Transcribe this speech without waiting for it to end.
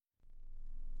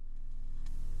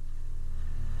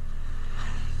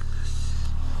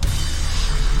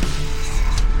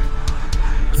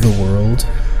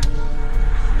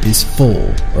is full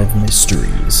of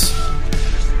mysteries.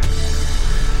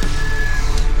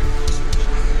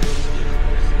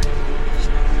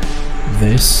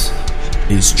 This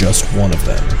is just one of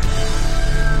them.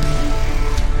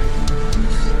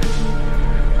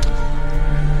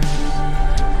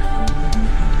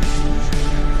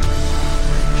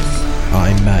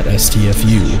 I'm Matt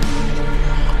STFU.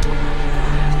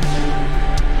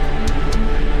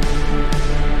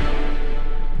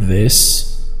 This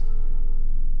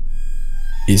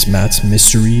is Matt's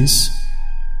Mysteries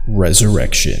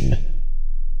Resurrection.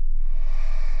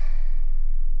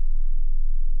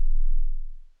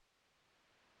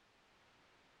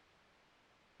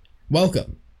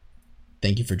 Welcome.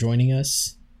 Thank you for joining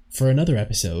us for another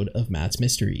episode of Matt's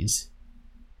Mysteries.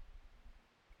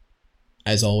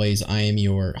 As always, I am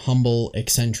your humble,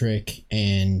 eccentric,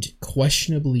 and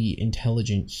questionably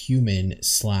intelligent human /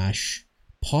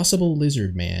 possible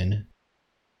lizard man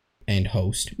and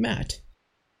host, Matt.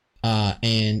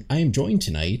 And I am joined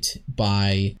tonight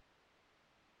by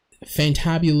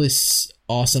fantabulous,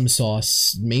 awesome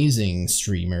sauce, amazing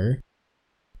streamer,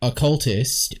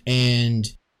 occultist, and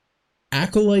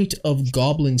acolyte of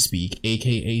goblin speak,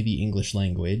 aka the English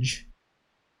language,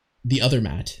 the other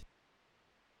Matt.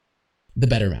 The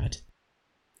better Matt.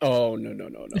 Oh, no.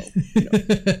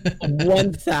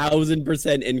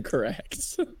 1000%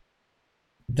 incorrect.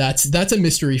 That's a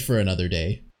mystery for another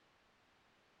day.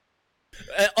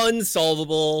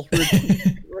 Unsolvable.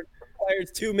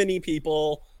 Requires too many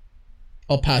people.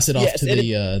 I'll pass it off to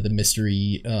the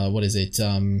mystery. What is it?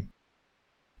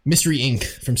 Mystery Inc.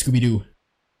 from Scooby-Doo.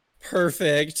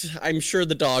 Perfect. I'm sure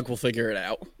the dog will figure it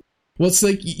out. Well, it's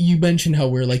like you mentioned how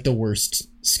we're like the worst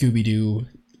Scooby-Doo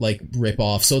like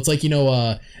rip-off. So it's like,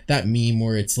 that meme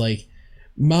where it's like,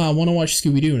 Ma, I want to watch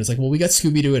Scooby-Doo. And it's like, well, we got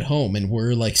Scooby-Doo at home, and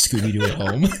we're like Scooby-Doo at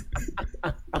home.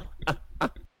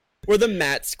 We're the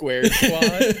Matt Squared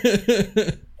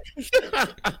Squad.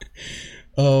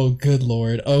 Oh, good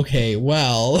Lord. Okay,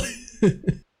 well,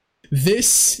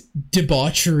 this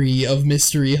debauchery of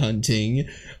mystery hunting,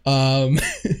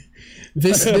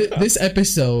 this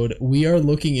episode, we are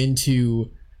looking into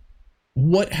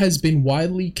what has been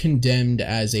widely condemned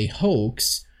as a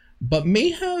hoax, but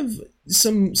may have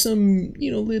some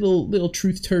little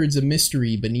truth turds of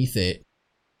mystery beneath it.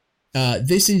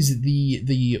 This is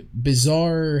the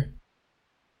bizarre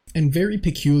and very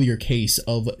peculiar case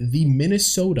of the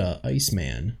Minnesota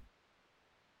Iceman.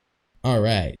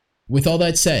 Alright, with all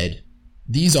that said,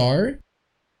 these are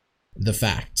the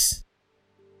facts.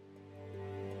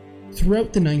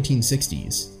 Throughout the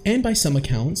 1960s, and by some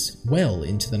accounts, well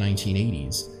into the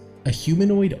 1980s, a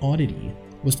humanoid oddity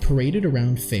was paraded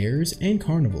around fairs and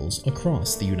carnivals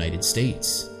across the United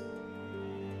States.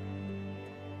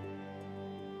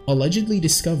 Allegedly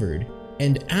discovered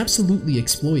and absolutely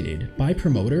exploited by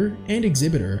promoter and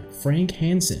exhibitor Frank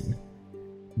Hansen,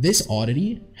 this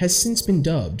oddity has since been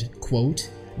dubbed, quote,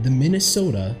 the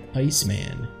Minnesota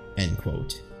Iceman, end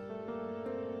quote.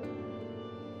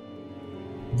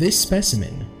 This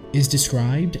specimen is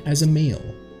described as a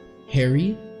male,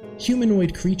 hairy,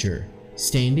 humanoid creature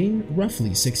standing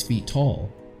roughly 6 feet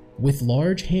tall, with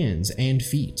large hands and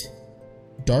feet,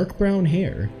 dark brown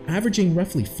hair averaging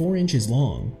roughly 4 inches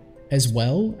long, as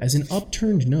well as an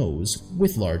upturned nose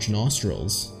with large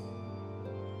nostrils.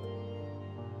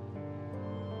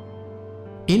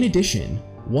 In addition,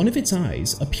 one of its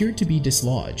eyes appeared to be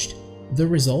dislodged, the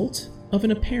result of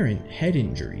an apparent head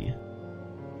injury.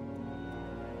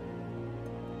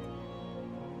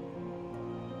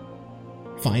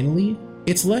 Finally,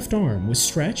 its left arm was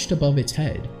stretched above its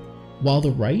head, while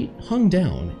the right hung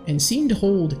down and seemed to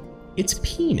hold its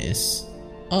penis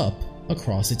up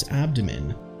across its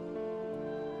abdomen.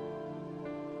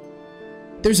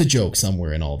 There's a joke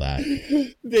somewhere in all that.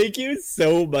 Thank you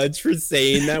so much for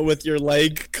saying that with your,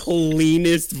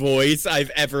 cleanest voice I've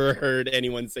ever heard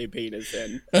anyone say penis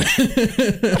in.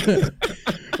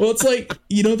 Well, it's like,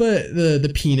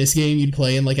 the penis game you'd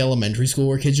play in, elementary school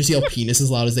where kids just yell penis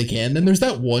as loud as they can. Then there's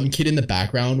that one kid in the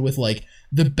background with,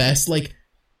 the best,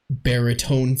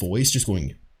 baritone voice just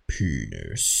going,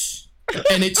 penis.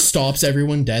 And it stops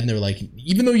everyone dead, and they're like,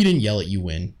 even though you didn't yell it, you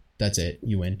win. That's it.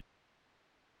 You win.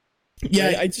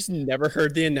 Yeah, I just never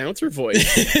heard the announcer voice.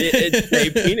 It's say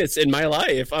penis in my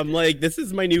life. I'm like, this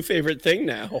is my new favorite thing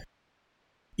now.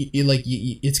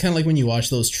 It's kind of like when you watch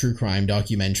those true crime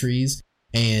documentaries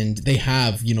and they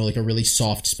have, a really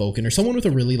soft spoken or someone with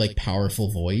a really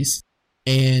powerful voice,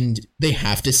 and they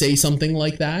have to say something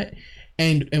like that.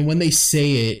 And when they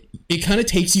say it, it kind of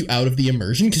takes you out of the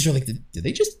immersion because you're like, did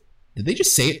they just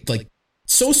say it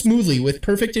so smoothly with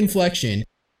perfect inflection?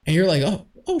 And you're like, oh,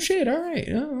 oh shit, all right,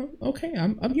 okay,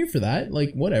 I'm here for that.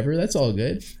 Like, whatever, that's all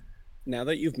good. Now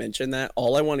that you've mentioned that,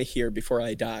 all I want to hear before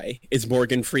I die is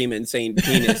Morgan Freeman saying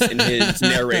penis in his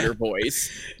narrator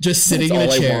voice. Just sitting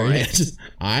That's in a all chair.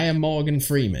 I am Morgan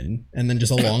Freeman. And then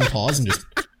just a long pause and just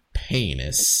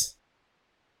penis.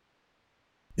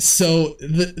 So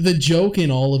the joke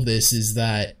in all of this is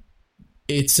that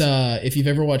it's if you've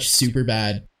ever watched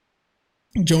Superbad,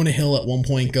 Jonah Hill at one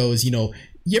point goes,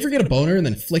 you ever get a boner and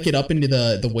then flick it up into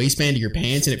the waistband of your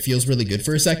pants and it feels really good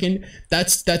for a second?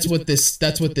 That's what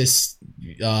this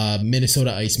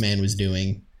Minnesota Iceman was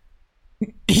doing.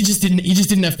 He just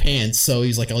didn't have pants, so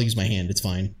he's like, I'll use my hand, it's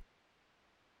fine.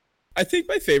 I think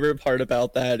my favorite part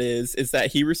about that is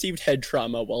that he received head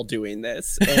trauma while doing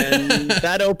this, and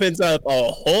that opens up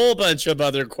a whole bunch of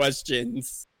other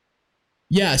questions.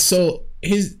 Yeah, so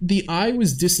the eye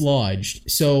was dislodged.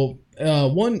 So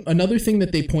another thing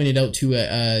that they pointed out to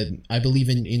I believe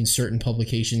in certain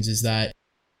publications is that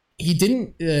he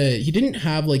didn't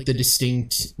have like the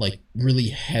distinct, like, really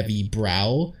heavy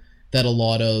brow that a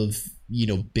lot of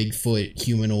Bigfoot,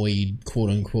 humanoid, quote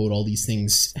unquote, all these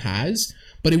things has,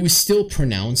 but it was still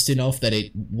pronounced enough that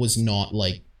it was not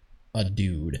like a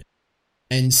dude.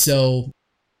 And so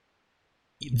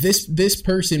this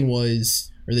person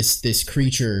was, or this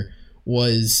creature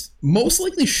was most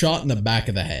likely shot in the back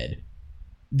of the head.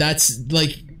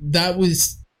 That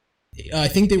was, I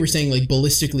think they were saying, like,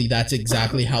 ballistically, that's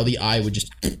exactly how the eye would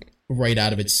just right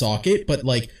out of its socket, but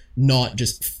like not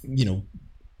just,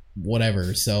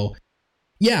 whatever. So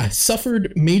yeah,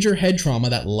 suffered major head trauma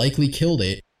that likely killed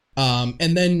it.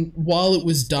 And then while it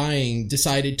was dying,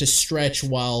 decided to stretch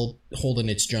while holding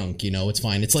its junk. It's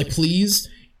fine. It's like, please,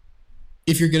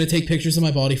 if you're going to take pictures of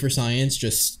my body for science,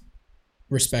 just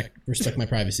respect my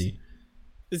privacy.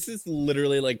 This is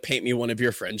literally like Paint Me One of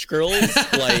Your French Girls.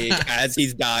 Like, as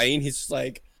he's dying, he's just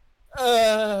like,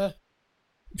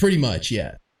 Pretty much,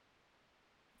 yeah.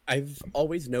 I've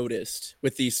always noticed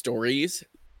with these stories,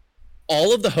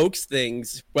 all of the hoax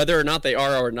things, whether or not they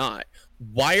are or not,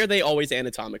 why are they always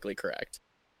anatomically correct?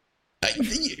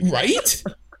 Right?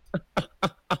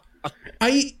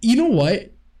 You know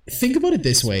what? Think about it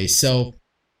this way. So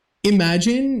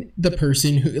imagine the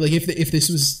person who, like, if this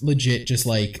was legit, just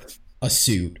like a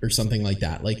suit or something like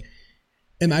that. Like,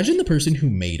 imagine the person who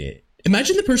made it.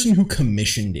 Imagine the person who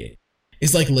commissioned it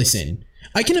is like, listen,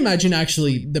 I can imagine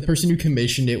actually the person who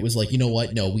commissioned it was like, you know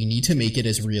what? No, we need to make it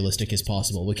as realistic as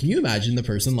possible. But can you imagine the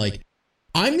person like,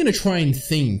 I'm going to try and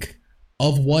think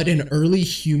of what an early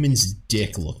human's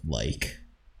dick looked like.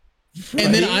 Right?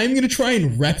 And then I'm going to try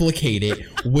and replicate it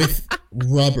with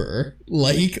rubber.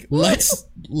 Like, let's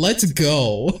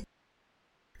go.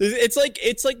 It's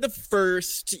like the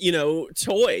first,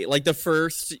 toy, like the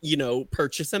first,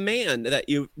 purchase a man that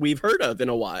we've heard of in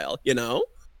a while,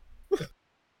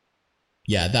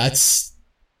 Yeah, that's...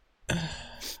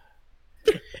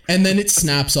 And then it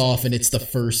snaps off and it's the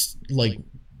first, like,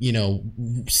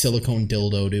 silicone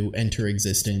dildo to enter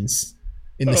existence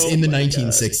in the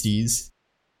 1960s.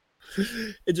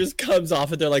 It just comes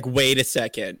off and they're like, wait a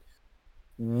second.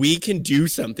 We can do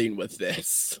something with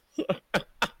this.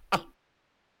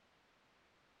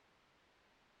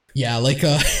 Yeah, like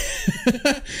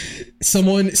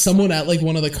someone at like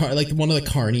one of the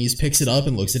carnies picks it up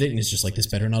and looks at it and is just like, this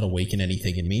better not awaken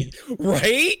anything in me.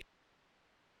 Right?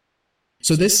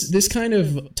 So this kind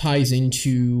of ties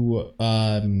into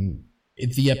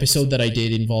the episode that I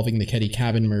did involving the Ketty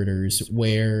Cabin murders,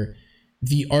 where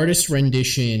the artist's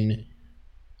rendition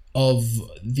of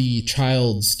the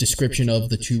child's description of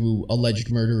the two alleged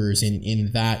murderers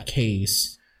in that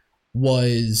case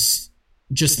was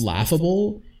just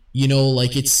laughable.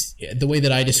 Like, it's the way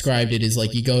that I described it is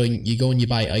like you go and you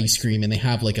buy ice cream and they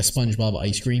have like a SpongeBob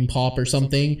ice cream pop or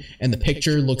something, and the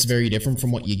picture looks very different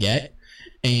from what you get.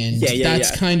 And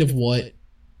that's kind of what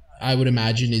I would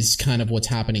imagine is kind of what's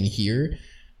happening here.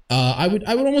 I would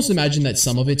almost imagine that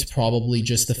some of it's probably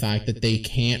just the fact that they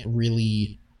can't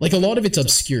really, like, a lot of it's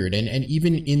obscured, and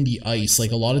even in the ice,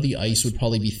 like, a lot of the ice would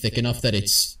probably be thick enough that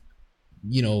it's,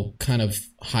 kind of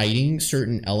hiding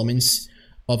certain elements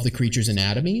of the creature's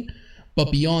anatomy.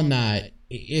 But beyond that,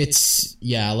 it's,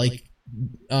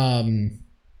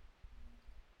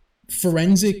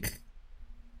 forensic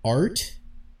art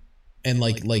and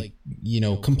like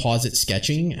composite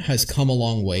sketching has come a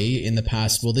long way in the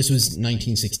past. Well, this was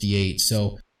 1968,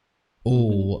 so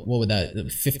what would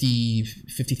that,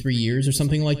 53 years or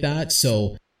something like that.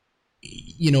 So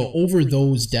over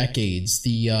those decades,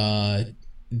 the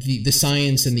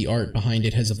science and the art behind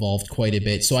it has evolved quite a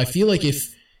bit. So I feel like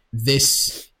if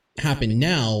this happened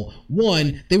now,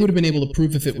 one, they would have been able to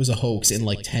prove if it was a hoax in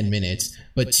like 10 minutes,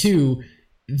 but two,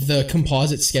 the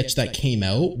composite sketch that came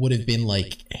out would have been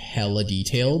like hella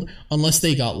detailed, unless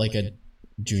they got like a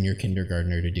junior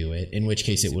kindergartner to do it, in which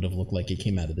case it would have looked like it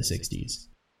came out of the 60s.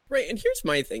 Right, and here's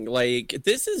my thing, like,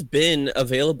 this has been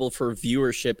available for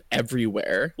viewership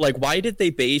everywhere. Like, why did they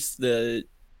base the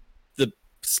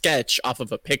sketch off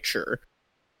of a picture?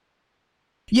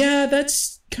 Yeah,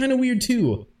 that's kind of weird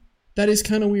too. That is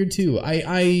kind of weird too.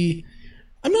 I'm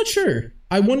not sure.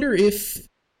 I wonder if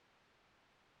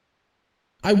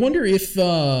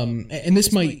and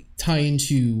this might tie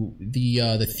into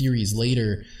the theories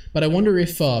later, but I wonder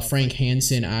if Frank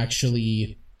Hansen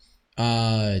actually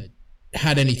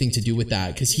had anything to do with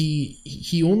that, because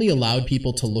he only allowed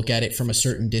people to look at it from a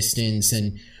certain distance,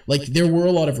 and like there were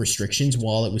a lot of restrictions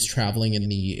while it was traveling in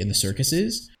the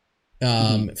circuses,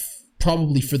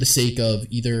 probably for the sake of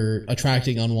either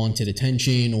attracting unwanted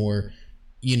attention or,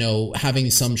 you know, having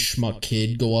some schmuck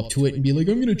kid go up to it and be like,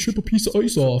 I'm gonna chip a piece of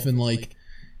ice off, and like,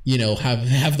 you know,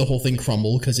 have the whole thing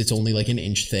crumble because it's only like an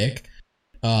inch thick.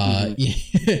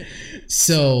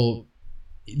 So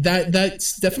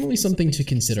that's definitely something to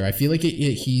consider. I feel like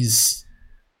he's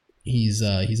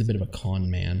a bit of a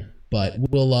con man, but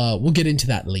we'll get into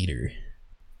that later.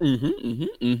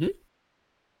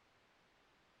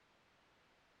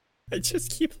 I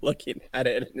just keep looking at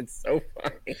it, and it's so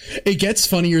funny. It gets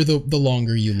funnier the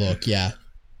longer you look, yeah.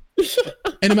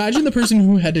 And imagine the person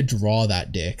who had to draw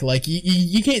that dick. Like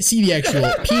you can't see the actual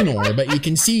penor, but you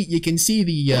can see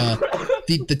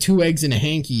the two eggs in a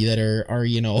hanky that are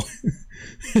you know,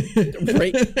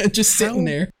 right, just sitting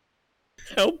there.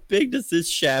 How big does this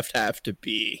shaft have to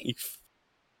be?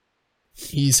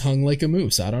 He's hung like a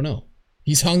moose. I don't know.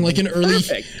 He's hung like an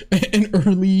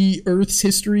early Earth's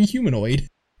history humanoid.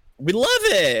 We love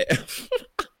it.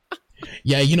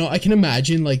 Yeah, you know, I can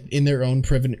imagine, like, in their own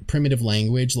primitive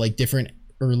language, like, different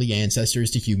early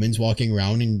ancestors to humans walking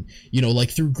around and, you know,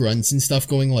 like, through grunts and stuff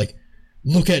going, like,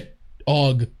 look at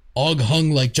Og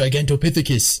hung like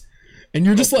Gigantopithecus. And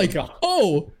you're just like,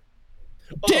 oh,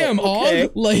 damn, okay.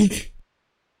 Og. Like,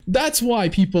 that's why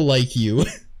people like you.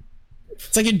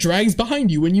 It's like it drags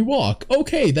behind you when you walk.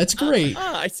 Okay, that's great.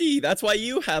 I see. That's why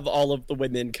you have all of the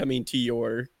women coming to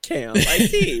your camp. I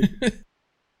see.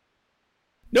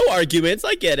 No arguments,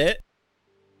 I get it.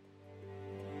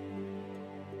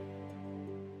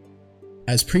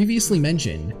 As previously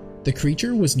mentioned, the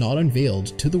creature was not unveiled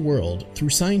to the world through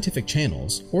scientific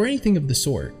channels or anything of the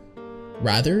sort.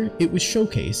 Rather, it was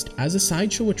showcased as a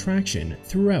sideshow attraction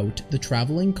throughout the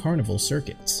traveling carnival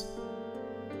circuits.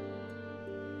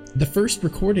 The first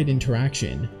recorded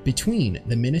interaction between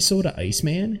the Minnesota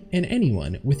Iceman and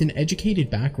anyone with an educated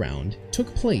background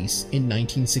took place in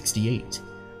 1968.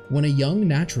 When a young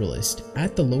naturalist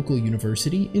at the local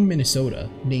university in Minnesota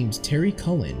named Terry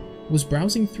Cullen was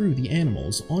browsing through the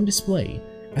animals on display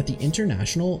at the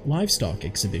International Livestock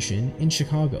Exhibition in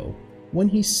Chicago when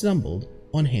he stumbled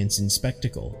on Hansen's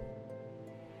spectacle.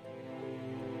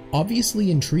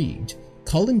 Obviously intrigued,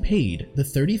 Cullen paid the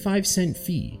 35-cent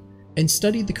fee and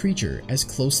studied the creature as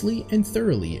closely and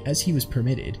thoroughly as he was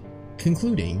permitted,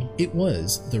 concluding it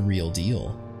was the real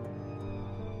deal.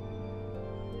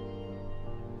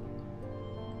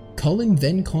 Cullen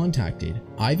then contacted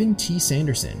Ivan T.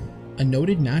 Sanderson, a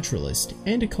noted naturalist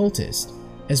and occultist,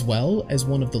 as well as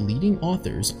one of the leading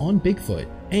authors on Bigfoot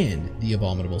and the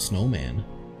Abominable Snowman.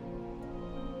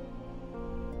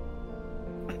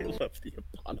 I love the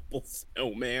Abominable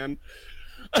Snowman.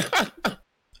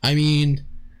 I mean,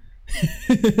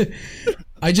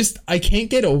 I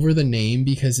can't get over the name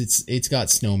because it's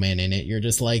got snowman in it. You're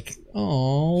just like,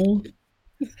 oh.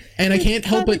 And I can't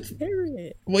help but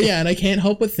and I can't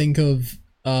help but think of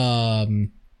Buddy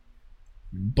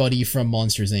from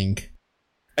Monsters Inc.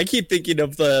 I keep thinking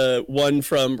of the one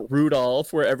from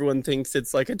Rudolph where everyone thinks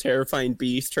it's like a terrifying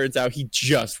beast. Turns out he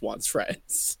just wants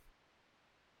friends.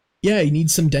 Yeah, he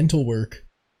needs some dental work.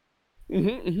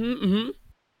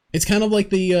 It's kind of like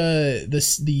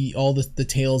the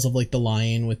tales of like the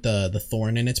lion with the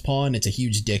thorn in its paw, and it's a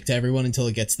huge dick to everyone until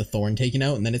it gets the thorn taken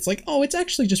out, and then it's like, oh, it's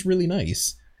actually just really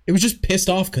nice. It was just pissed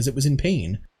off because it was in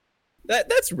pain.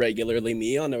 That's regularly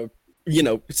me on a, you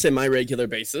know, semi-regular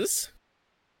basis.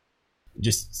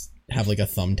 Just have like a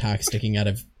thumbtack sticking out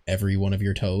of every one of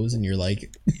your toes, and you're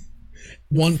like,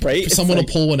 someone will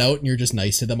pull one out, and you're just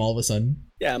nice to them all of a sudden.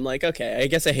 Yeah, I'm like, okay, I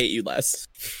guess I hate you less.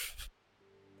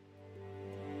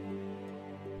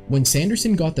 When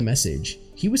Sanderson got the message,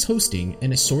 he was hosting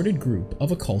an assorted group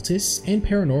of occultists and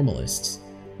paranormalists,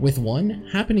 with one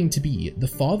happening to be the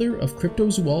father of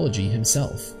cryptozoology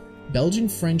himself,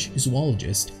 Belgian-French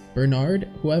zoologist Bernard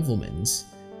Heuvelmans.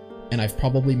 And I've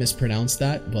probably mispronounced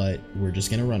that, but we're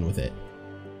just gonna run with it.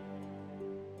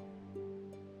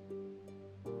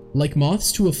 Like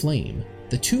moths to a flame,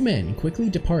 the two men quickly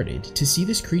departed to see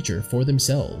this creature for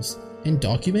themselves and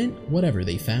document whatever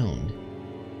they found.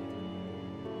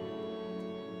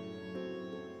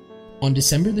 On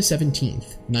December the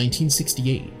 17th,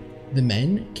 1968, the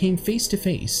men came face to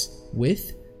face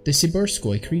with the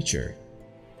Sibirskoy creature,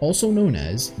 also known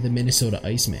as the Minnesota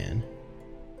Iceman.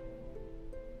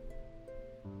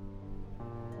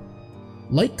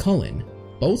 Like Cullen,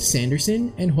 both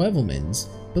Sanderson and Heuvelmans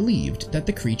believed that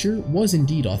the creature was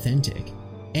indeed authentic,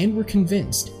 and were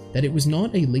convinced that it was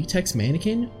not a latex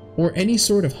mannequin or any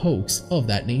sort of hoax of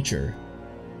that nature.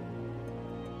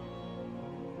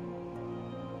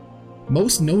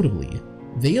 Most notably,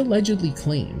 they allegedly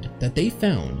claimed that they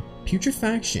found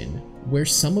putrefaction where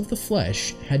some of the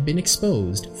flesh had been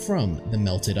exposed from the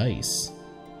melted ice.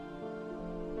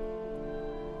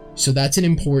 So that's an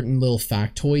important little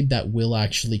factoid that will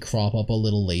actually crop up a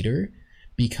little later,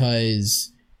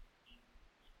 because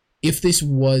if this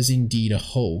was indeed a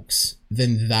hoax,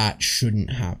 then that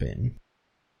shouldn't happen.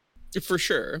 For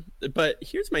sure. But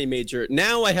here's my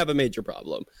now I have a major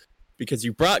problem, because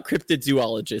you brought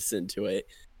cryptozoologists into it.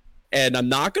 And I'm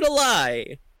not going to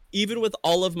lie, even with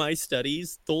all of my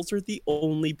studies, those are the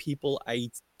only people I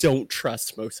don't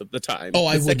trust most of the time. Oh,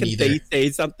 I wouldn't either. The second they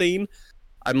say something,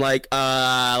 I'm like,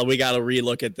 we got to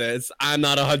relook at this. I'm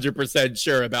not 100%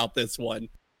 sure about this one.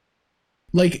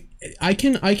 Like, I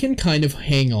can kind of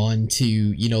hang on to,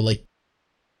 you know, like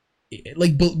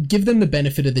give them the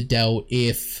benefit of the doubt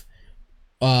if,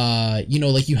 you know,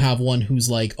 like you have one who's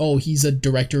like, oh, he's a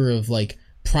director of like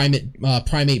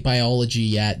primate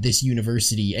biology at this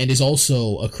university and is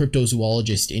also a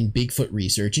cryptozoologist in Bigfoot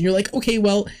research, and you're like, okay,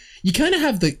 well, you kind of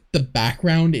have the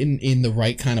background in the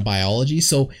right kind of biology,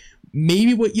 so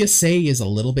maybe what you say is a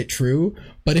little bit true.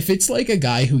 But if it's like a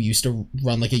guy who used to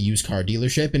run like a used car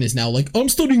dealership and is now like, I'm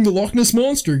studying the Loch Ness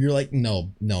Monster, you're like,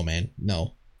 no man,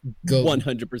 no, go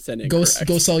 100% incorrect.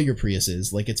 Go sell your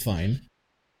Priuses, like, it's fine.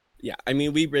 Yeah, I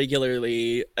mean, we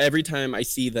regularly, every time I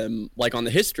see them, like on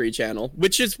the History Channel,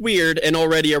 which is weird and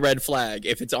already a red flag.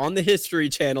 If it's on the History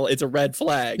Channel, it's a red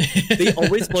flag. They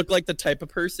always look like the type of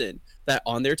person that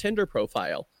on their Tinder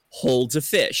profile holds a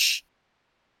fish.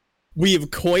 We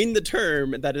have coined the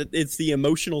term that it's the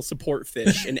emotional support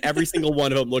fish, and every single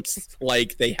one of them looks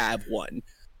like they have one.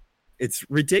 It's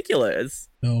ridiculous.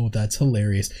 Oh, that's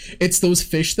hilarious. It's those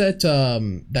fish that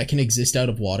that can exist out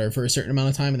of water for a certain amount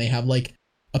of time, and they have like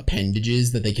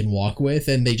appendages that they can walk with,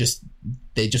 and they just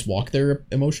walk their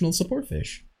emotional support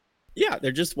fish. Yeah,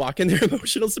 they're just walking their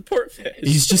emotional support fish.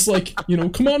 He's just like, you know,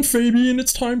 come on, Fabian,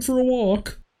 it's time for a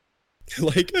walk.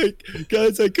 Like,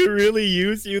 guys, I could really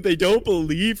use you. They don't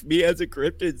believe me as a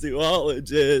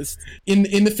cryptozoologist.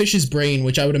 In the fish's brain,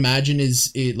 which I would imagine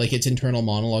is like its internal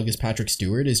monologue is Patrick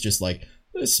Stewart, is just like,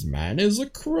 this man is a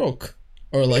crook,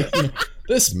 or like, you know,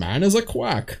 this man is a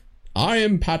quack. I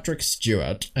am Patrick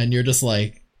Stewart, and you're just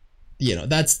like, you know,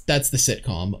 that's the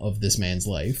sitcom of this man's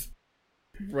life,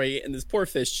 right? And this poor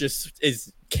fish just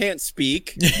can't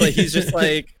speak, but he's just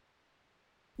like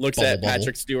looks at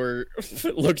Patrick Stewart,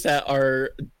 looks at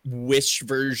our Wish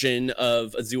version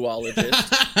of a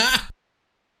zoologist,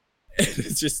 and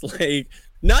it's just like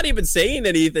not even saying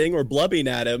anything or blubbing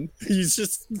at him. He's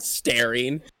just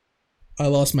staring. I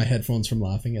lost my headphones from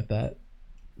laughing at that.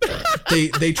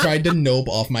 They tried to nope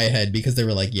off my head because they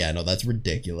were like, yeah, no, that's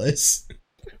ridiculous.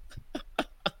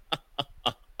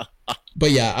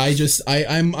 But yeah,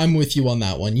 I'm with you on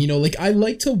that one. You know, like, I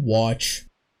like to watch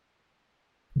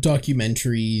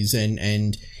documentaries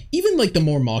and even like the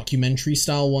more mockumentary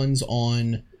style ones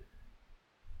on,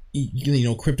 you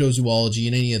know, cryptozoology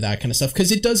and any of that kind of stuff,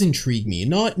 because it does intrigue me.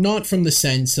 Not from the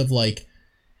sense of like,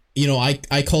 you know,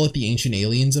 I call it the Ancient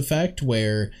Aliens effect,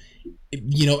 where,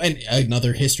 you know, and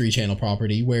another History Channel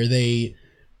property where they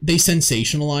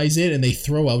sensationalize it and they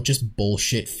throw out just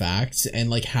bullshit facts and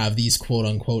like have these quote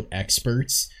unquote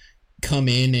experts come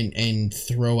in and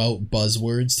throw out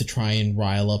buzzwords to try and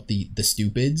rile up the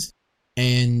stupids.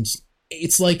 And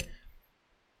it's like,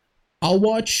 I'll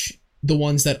watch the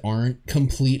ones that aren't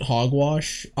complete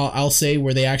hogwash, I'll say,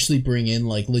 where they actually bring in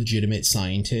like legitimate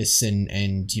scientists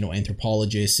and you know,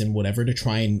 anthropologists and whatever to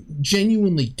try and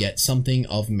genuinely get something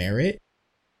of merit.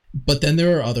 But then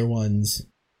there are other ones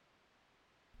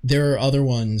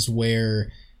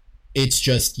where it's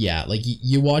just, yeah, like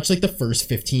you watch like the first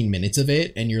 15 minutes of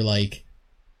it and you're like,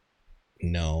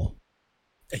 no.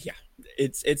 Yeah,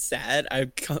 it's sad.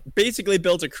 I basically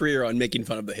built a career on making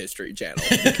fun of the History Channel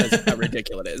because of how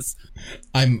ridiculous it is.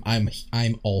 I'm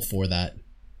all for that.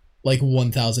 Like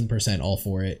 1000% all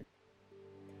for it.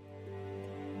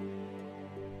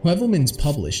 Heuvelmans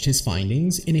published his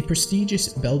findings in a prestigious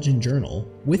Belgian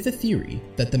journal with the theory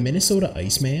that the Minnesota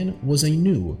Iceman was a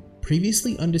new,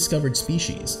 previously undiscovered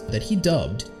species that he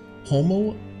dubbed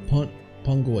Homo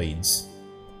pungoides.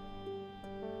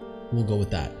 We'll go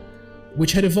with that.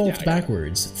 Which had evolved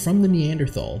backwards from the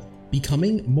Neanderthal,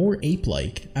 becoming more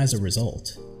ape-like as a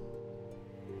result.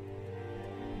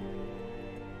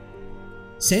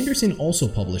 Sanderson also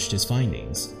published his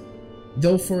findings,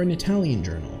 though for an Italian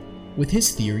journal, with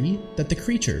his theory that the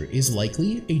creature is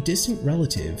likely a distant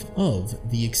relative of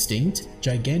the extinct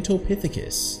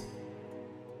Gigantopithecus.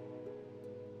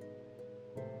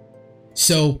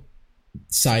 So,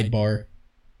 sidebar,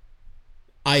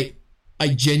 I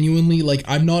genuinely, like,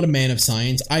 I'm not a man of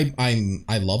science.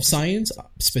 I love science.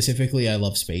 Specifically, I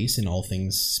love space and all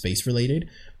things space related.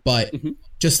 But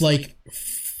just like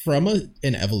from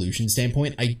an evolution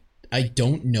standpoint, I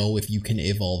don't know if you can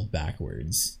evolve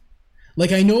backwards.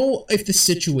 Like, I know if the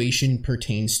situation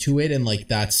pertains to it and like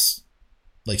that's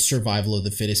like survival of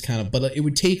the fittest kind of, but it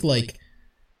would take like,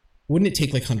 wouldn't it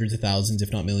take like hundreds of thousands,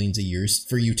 if not millions of years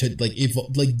for you to like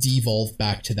devolve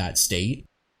back to that state?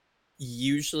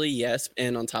 Usually, yes.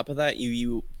 And on top of that,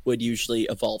 you would usually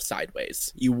evolve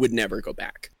sideways. You would never go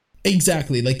back.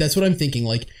 Exactly. Like, that's what I'm thinking.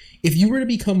 Like, if you were to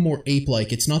become more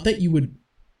ape-like, it's not that you would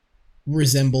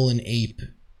resemble an ape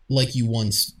like you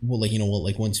once, well, like, you know,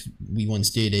 like we once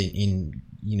did in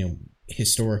you know,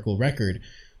 historical record.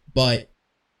 But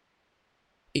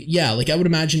yeah, like, I would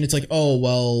imagine it's like, oh,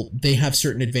 well, they have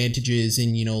certain advantages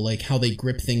in, you know, like how they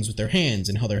grip things with their hands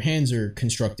and how their hands are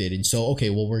constructed. And so,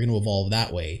 okay, well, we're going to evolve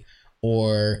that way.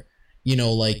 Or, you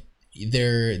know, like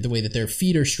the way that their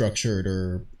feet are structured,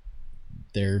 or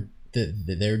their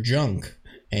junk,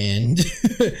 and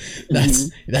that's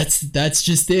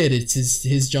just it. It's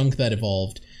his junk that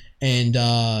evolved, and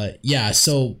yeah.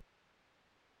 So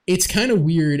it's kind of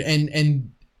weird,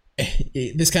 and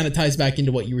this kind of ties back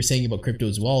into what you were saying about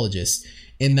cryptozoologists,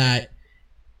 in that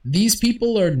these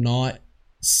people are not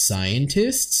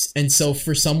scientists, and so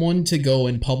for someone to go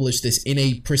and publish this in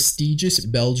a prestigious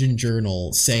Belgian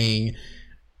journal saying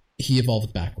he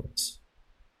evolved backwards,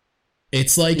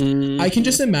 it's like, I can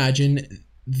just imagine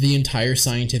the entire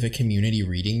scientific community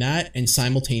reading that and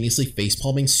simultaneously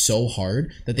facepalming so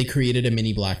hard that they created a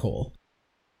mini black hole.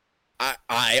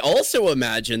 I also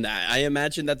imagine that. I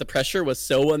imagine that the pressure was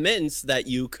so immense that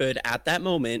you could, at that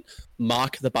moment,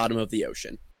 mock the bottom of the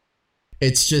ocean.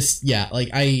 It's just, yeah, like,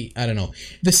 I don't know.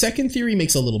 The second theory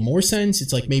makes a little more sense.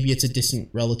 It's like, maybe it's a distant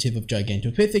relative of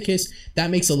Gigantopithecus.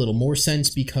 That makes a little more sense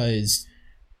because,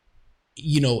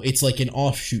 you know, it's like an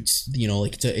offshoot, you know,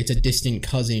 like it's a distant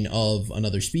cousin of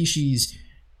another species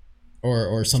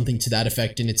or something to that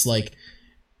effect. And it's like,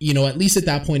 you know, at least at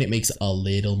that point, it makes a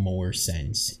little more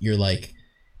sense. You're like,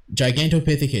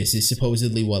 Gigantopithecus is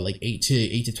supposedly what, like 8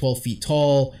 to 12 feet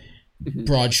tall,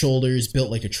 broad shoulders, built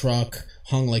like a truck,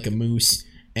 hung like a moose.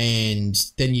 And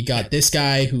then you got this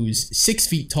guy who's 6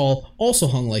 feet tall, also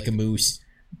hung like a moose,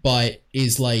 but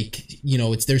is like, you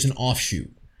know, there's an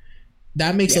offshoot.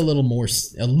 That makes a little more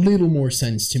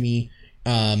sense to me.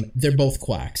 They're both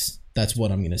quacks. That's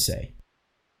what I'm gonna say.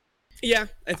 Yeah,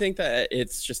 I think that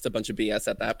it's just a bunch of BS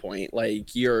at that point.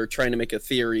 Like, you're trying to make a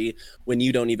theory when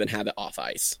you don't even have it off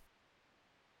ice.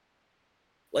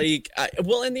 Like,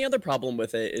 and the other problem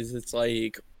with it is, it's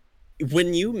like,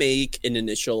 when you make an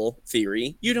initial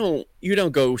theory, you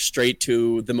don't go straight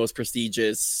to the most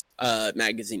prestigious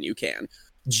magazine you can.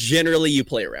 Generally, you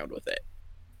play around with it,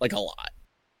 like, a lot.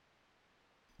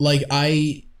 Like,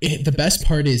 the best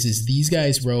part is these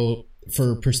guys wrote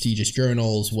for prestigious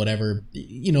journals, whatever,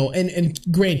 you know, and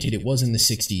granted, it was in the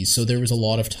 60s, so there was a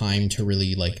lot of time to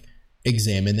really, like,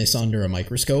 examine this under a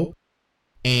microscope.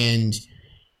 And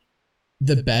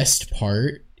the best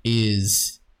part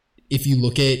is, if you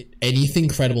look at anything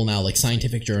credible now, like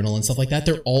Scientific Journal and stuff like that,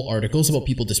 they're all articles about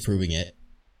people disproving it.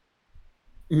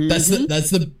 That's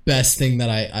the best thing that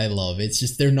I love. It's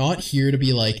just, they're not here to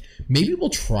be like, maybe we'll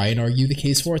try and argue the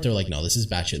case for it. They're like, no, this is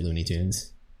batshit Looney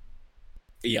Tunes.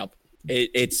 Yep.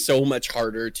 It's so much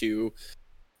harder to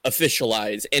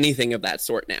officialize anything of that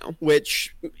sort now,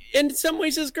 which in some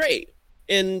ways is great.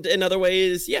 And in other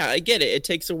ways, yeah, I get it. It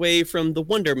takes away from the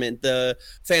wonderment, the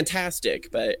fantastic.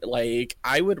 But, like,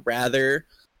 I would rather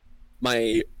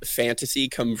my fantasy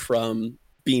come from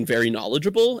being very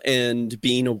knowledgeable and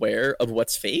being aware of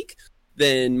what's fake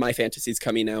than my fantasies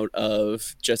coming out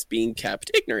of just being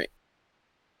kept ignorant.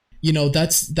 You know,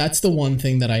 that's the one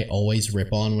thing that I always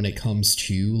rip on when it comes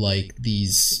to, like,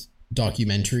 these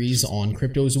documentaries on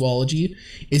cryptozoology,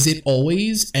 is it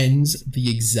always ends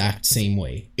the exact same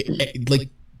way.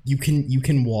 Like, you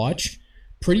can watch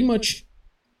pretty much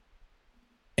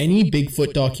any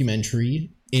Bigfoot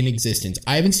documentary in existence.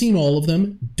 I haven't seen all of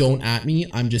them. Don't at me.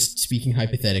 I'm just speaking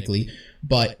hypothetically.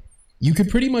 But you could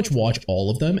pretty much watch all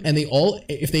of them, and they all,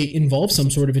 if they involve some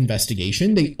sort of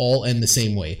investigation, they all end the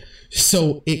same way.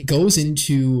 So it goes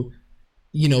into,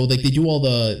 you know, like they do all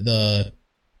the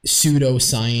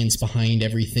pseudoscience behind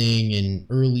everything and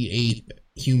early ape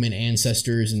human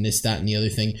ancestors and this, that, and the other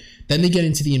thing. Then they get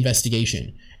into the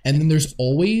investigation. And then there's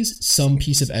always some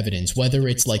piece of evidence, whether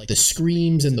it's like the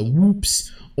screams and the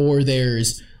whoops, or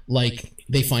there's like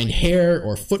they find hair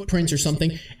or footprints or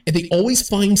something. And they always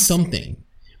find something.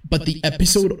 But the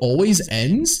episode always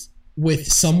ends with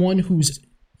someone who's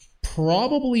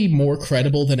probably more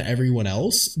credible than everyone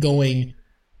else going,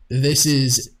 this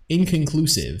is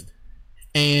inconclusive.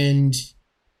 And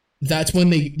that's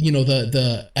when they, you know,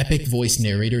 the epic voice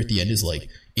narrator at the end is like,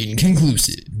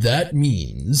 inconclusive. That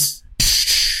means,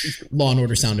 Law and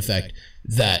Order sound effect,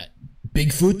 that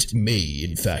Bigfoot may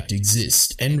in fact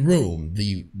exist and roam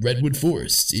the redwood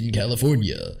forests in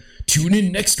California. Tune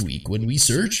in next week when we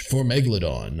search for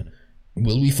Megalodon.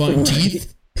 Will we find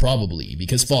teeth? Probably,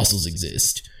 because fossils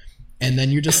exist. And then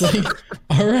you're just like,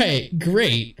 all right,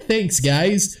 great, thanks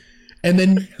guys. And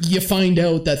then you find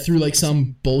out that through like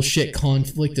some bullshit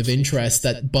conflict of interest,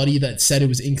 that buddy that said it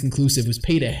was inconclusive was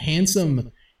paid a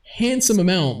handsome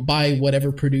amount by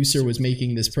whatever producer was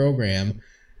making this program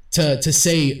to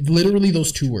say literally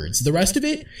those two words. The rest of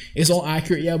it is all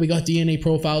accurate. Yeah, we got DNA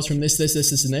profiles from this,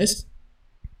 and this.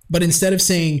 But instead of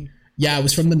saying, yeah, it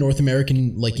was from the North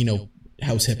American, like, you know,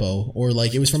 house hippo, or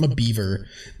like it was from a beaver,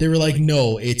 they were like,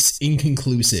 no, it's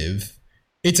inconclusive.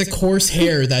 It's a coarse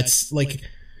hair that's like,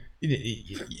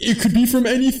 it could be from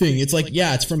anything. It's like,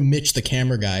 yeah, it's from Mitch, the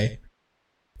camera guy.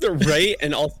 Right,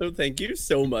 and also thank you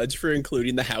so much for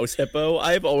including the house hippo.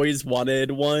 I've always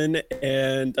wanted one,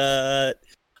 and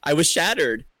I was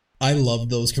shattered. I love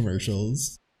those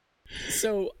commercials.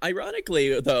 So,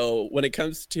 ironically, though, when it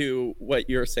comes to what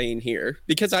you're saying here,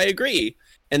 because I agree,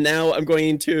 and now I'm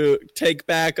going to take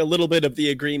back a little bit of the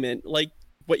agreement, like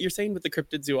what you're saying with the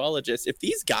cryptozoologist, if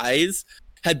these guys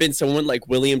had been someone like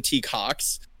William T.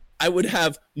 Cox, I would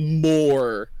have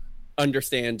more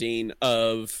understanding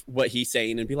of what he's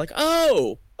saying and be like,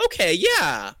 oh, okay,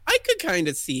 yeah, I could kind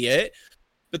of see it.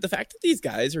 But the fact that these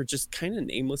guys are just kind of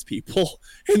nameless people,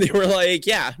 and they were like,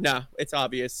 yeah, no, it's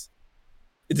obvious.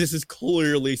 This is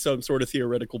clearly some sort of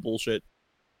theoretical bullshit.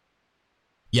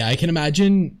 Yeah, I can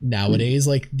imagine nowadays,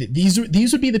 like, these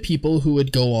would be the people who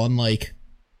would go on, like,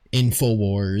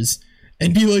 InfoWars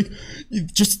and be like,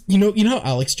 just, you know how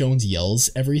Alex Jones yells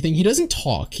everything? He doesn't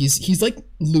talk. He's like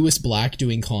Lewis Black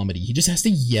doing comedy. He just has to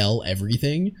yell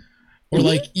everything. Or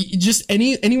like just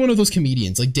any one of those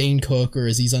comedians, like Dane Cook or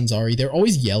Aziz Ansari, they're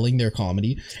always yelling their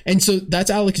comedy. And so that's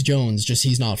Alex Jones, just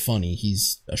he's not funny.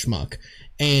 He's a schmuck.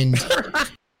 And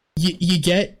you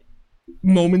get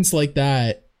moments like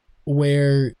that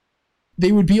where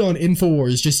they would be on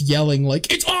InfoWars just yelling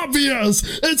like, it's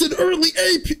obvious! It's an early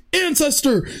ape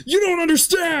ancestor! You don't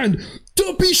understand!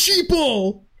 Don't be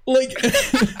sheeple! Like,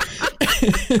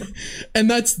 and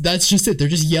that's just it. They're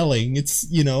just yelling. It's,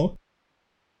 you know.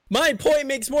 My point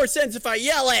makes more sense if I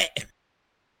yell it!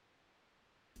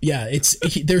 Yeah,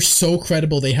 they're so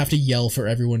credible they have to yell for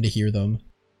everyone to hear them.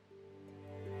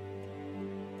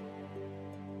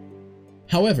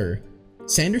 However,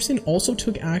 Sanderson also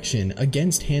took action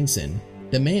against Hansen,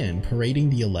 the man parading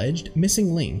the alleged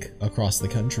missing link across the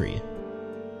country.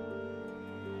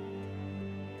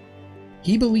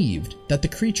 He believed that the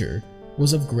creature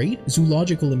was of great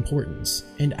zoological importance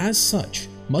and as such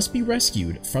must be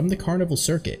rescued from the carnival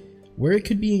circuit where it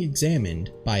could be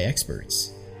examined by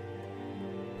experts.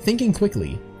 Thinking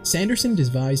quickly, Sanderson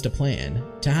devised a plan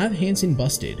to have Hansen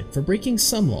busted for breaking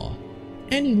some law,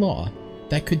 any law,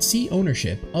 that could see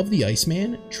ownership of the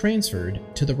Iceman transferred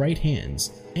to the right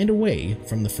hands and away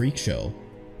from the freak show.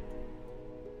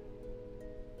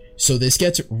 So this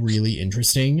gets really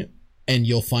interesting, and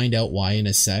you'll find out why in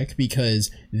a sec, because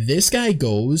this guy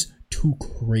goes to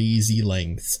crazy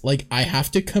lengths. Like, I have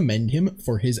to commend him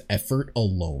for his effort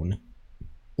alone.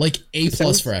 Like, A+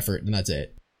 for effort, and that's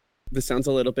it. This sounds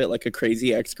a little bit like a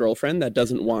crazy ex-girlfriend that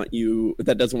doesn't want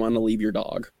to leave your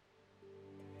dog.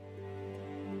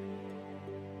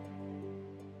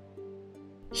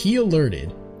 He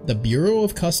alerted the Bureau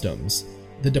of Customs,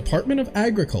 the Department of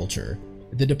Agriculture,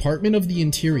 the Department of the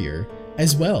Interior,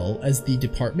 as well as the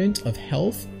Department of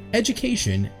Health,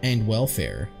 Education, and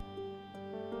Welfare.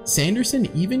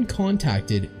 Sanderson even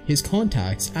contacted his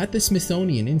contacts at the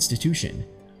Smithsonian Institution,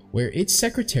 where its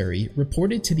secretary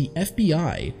reported to the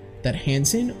FBI that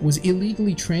Hansen was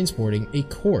illegally transporting a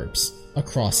corpse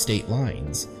across state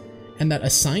lines, and that a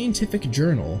scientific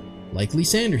journal likely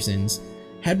Sanderson's,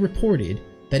 had reported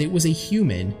that it was a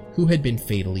human who had been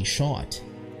fatally shot.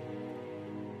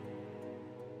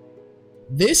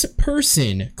 This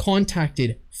person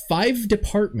contacted 5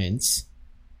 departments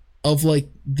of like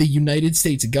the United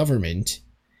States government,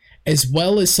 as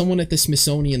well as someone at the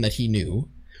Smithsonian that he knew,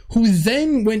 who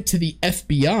then went to the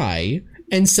FBI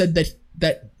and said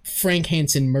that Frank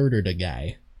Hansen murdered a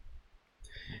guy.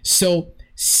 So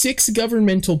 6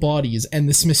 governmental bodies and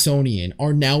the Smithsonian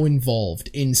are now involved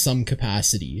in some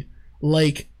capacity.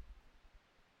 Like,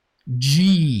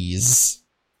 jeez.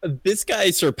 This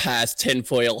guy surpassed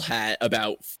tinfoil hat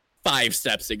about 5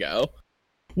 steps ago.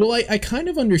 Well, I kind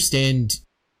of understand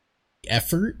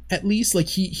effort, at least. Like,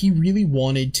 he really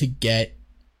wanted to get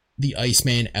the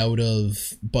Iceman out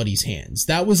of Buddy's hands.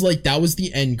 That was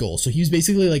the end goal. So he was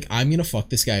basically like, I'm gonna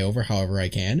fuck this guy over however I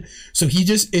can. So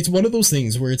it's one of those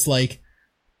things where it's like,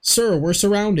 sir, we're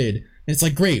surrounded. And it's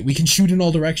like, great, we can shoot in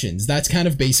all directions. That's kind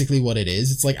of basically what it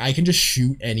is. It's like, I can just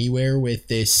shoot anywhere with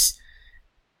this,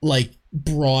 like,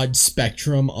 broad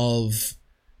spectrum of,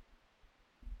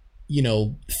 you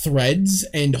know, threads,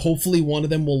 and hopefully one of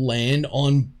them will land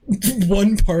on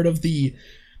one part of the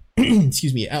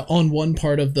excuse me, on one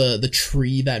part of the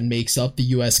tree that makes up the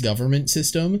US government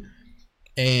system.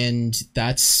 And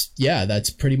that's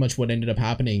pretty much what ended up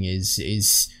happening.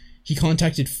 Is he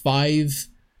contacted 5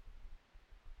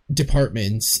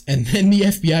 departments, and then the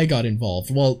FBI got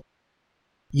involved. Well,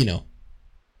 you know.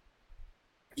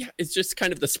 Yeah, it's just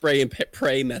kind of the spray and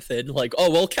pray method. Like,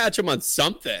 oh, we'll catch him on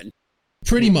something.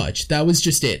 Pretty much. That was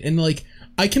just it. And like,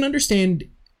 I can understand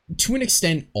to an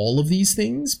extent all of these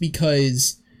things,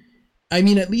 because I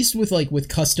mean, at least with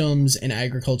customs and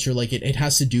agriculture, like it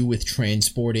has to do with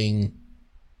transporting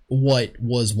what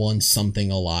was once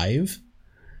something alive.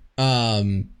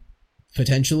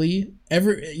 Potentially.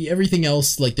 Everything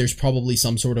else, like, there's probably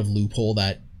some sort of loophole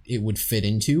that it would fit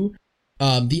into.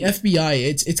 The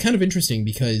FBI, it's kind of interesting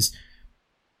because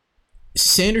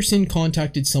Sanderson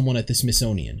contacted someone at the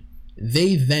Smithsonian.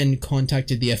 They then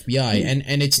contacted the FBI,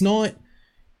 and it's not,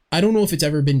 I don't know if it's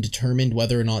ever been determined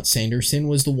whether or not Sanderson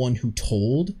was the one who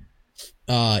told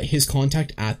his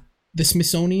contact at the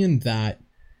Smithsonian that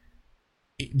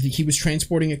he was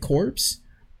transporting a corpse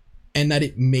and that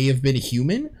it may have been a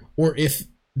human, or if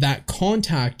that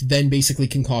contact then basically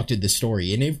concocted the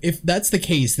story. And if that's the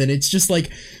case, then it's just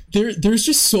like there's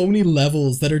just so many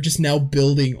levels that are just now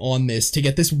building on this to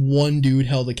get this one dude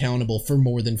held accountable for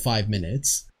more than 5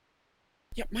 minutes.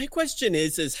 Yeah, my question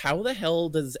is how the hell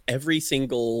does every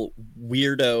single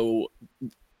weirdo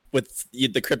with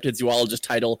the cryptid zoologist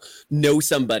title know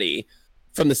somebody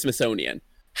from the Smithsonian?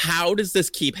 How does this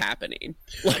keep happening?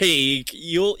 Like,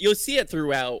 you'll see it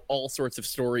throughout all sorts of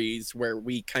stories where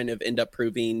we kind of end up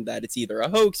proving that it's either a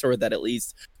hoax or that at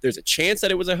least there's a chance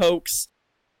that it was a hoax.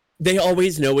 They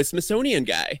always know a Smithsonian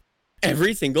guy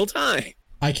every single time.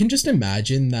 I can just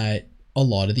imagine that a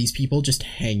lot of these people just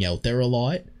hang out there a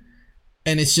lot.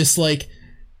 And it's just like,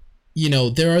 you know,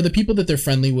 there are the people that they're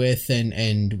friendly with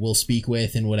and will speak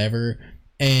with and whatever.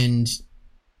 And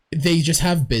they just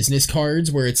have business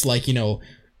cards where it's like, you know,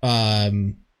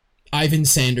 Ivan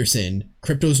Sanderson,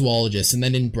 cryptozoologist, and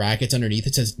then in brackets underneath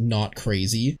it says not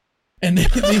crazy. And they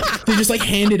just like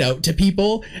hand it out to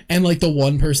people, and like the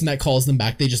one person that calls them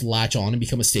back, they just latch on and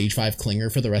become a stage 5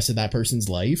 clinger for the rest of that person's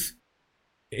life.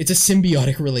 It's a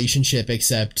symbiotic relationship,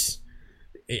 except,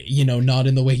 you know, not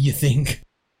in the way you think.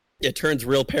 It turns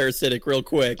real parasitic real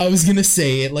quick. I was gonna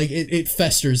say it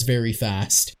festers very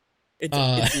fast.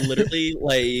 It's literally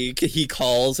like he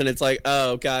calls and it's like,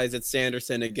 oh, guys, it's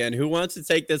Sanderson again. Who wants to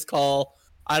take this call?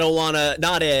 I don't want to.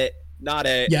 Not it.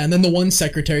 Yeah, and then the one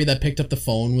secretary that picked up the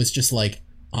phone was just like,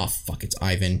 oh, fuck, it's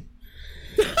Ivan.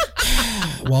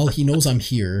 Well, he knows I'm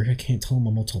here. I can't tell him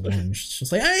I'm out to lunch. It's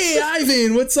just like, hey,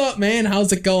 Ivan, what's up, man?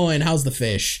 How's it going? How's the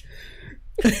fish?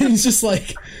 And he's just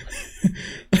like...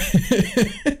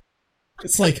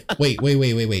 It's like, wait.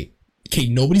 Okay,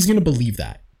 nobody's gonna believe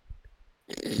that.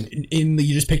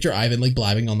 You just picture Ivan like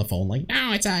blabbing on the phone like,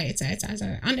 no, it's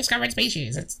a undiscovered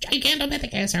species, it's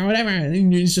Gigantopithecus or whatever,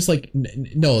 and he's just like,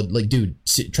 no, like, dude,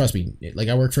 trust me, like,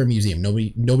 I work for a museum,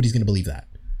 nobody's gonna believe that.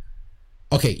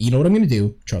 Okay, you know what I'm gonna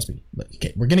do? Trust me.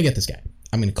 Okay, we're gonna get this guy.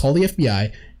 I'm gonna call the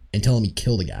FBI and tell him he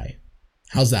killed a guy.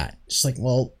 How's that? Just like,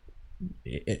 well,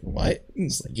 what?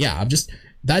 It's like, yeah,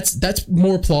 that's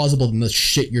more plausible than the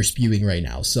shit you're spewing right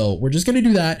now. So we're just gonna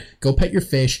do that. Go pet your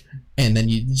fish, and then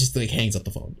you just like hangs up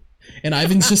the phone. And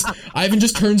Ivan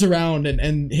just turns around,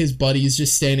 and his buddy's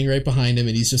just standing right behind him,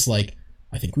 and he's just like,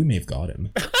 I think we may have got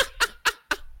him.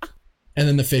 And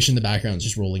then the fish in the background is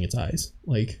just rolling its eyes,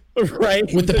 like,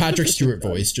 right, with the Patrick Stewart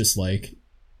voice, just like,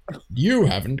 you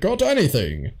haven't got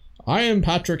anything. I am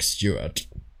Patrick Stewart.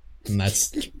 And that's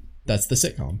the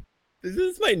sitcom. This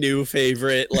is my new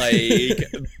favorite,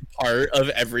 part of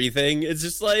everything. It's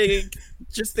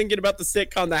just thinking about the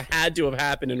sitcom that had to have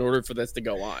happened in order for this to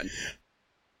go on.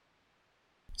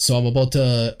 So I'm about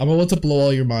to blow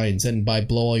all your minds, and by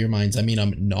blow all your minds, I mean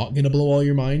I'm not gonna blow all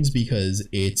your minds because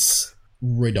it's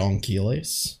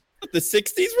redonkulous. The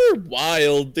 60s were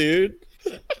wild, dude.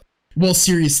 Well,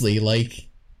 seriously, all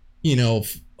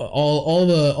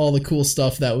the cool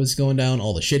stuff that was going down,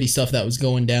 all the shitty stuff that was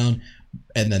going down,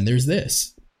 and then there's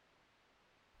this.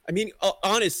 I mean,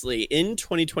 honestly, in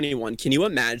 2021, can you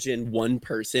imagine one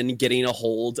person getting a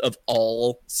hold of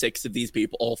all 6 of these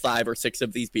people, all 5 or 6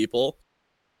 of these people?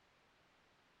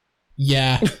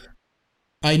 Yeah.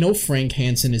 I know Frank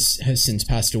Hansen has since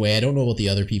passed away. I don't know about the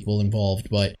other people involved,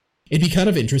 but it'd be kind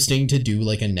of interesting to do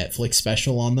a Netflix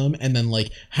special on them and then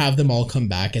have them all come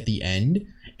back at the end.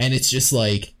 And it's just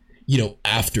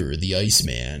after the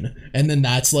Iceman. And then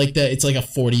that's it's a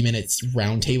 40 minutes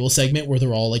roundtable segment where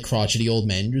they're all crotchety old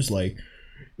men just in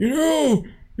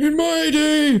my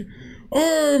day,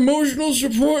 our emotional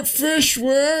support fish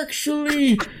were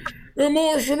actually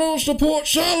emotional support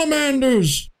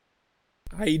salamanders.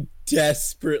 I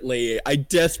desperately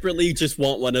just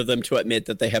want one of them to admit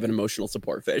that they have an emotional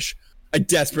support fish. I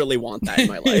desperately want that in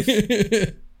my life.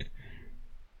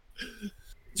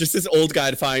 Just this old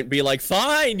guy to be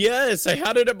fine, yes, I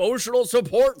had an emotional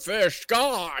support fish.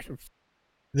 God.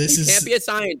 You can't be a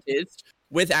scientist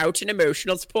without an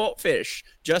emotional support fish.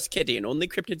 Just kidding. Only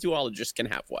cryptozoologists can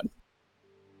have one.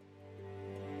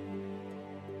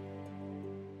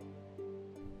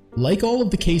 Like all of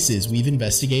the cases we've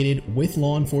investigated with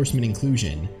law enforcement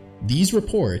inclusion, these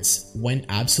reports went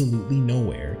absolutely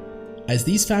nowhere, as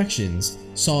these factions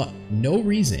saw no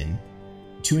reason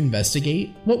to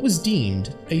investigate what was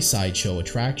deemed a sideshow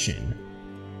attraction.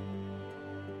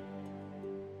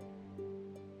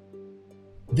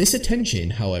 This attention,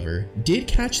 however, did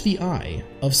catch the eye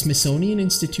of Smithsonian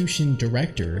Institution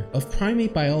Director of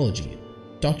Primate Biology,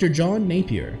 Dr. John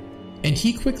Napier, and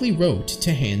he quickly wrote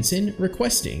to Hansen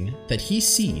requesting that he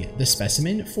see the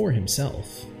specimen for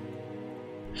himself.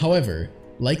 However,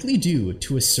 likely due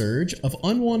to a surge of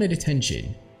unwanted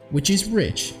attention, which is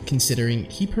rich considering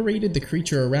he paraded the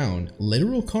creature around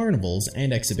literal carnivals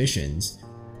and exhibitions,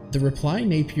 the reply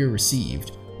Napier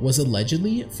received was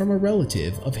allegedly from a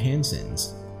relative of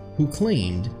Hansen's, who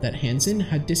claimed that Hansen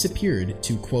had disappeared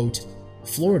to, quote,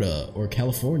 Florida or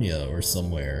California or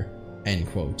somewhere, end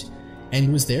quote,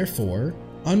 and was therefore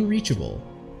unreachable,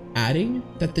 adding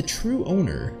that the true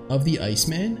owner of the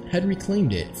Iceman had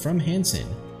reclaimed it from Hansen,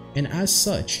 and as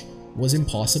such was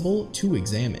impossible to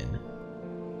examine.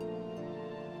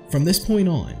 From this point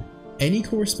on, any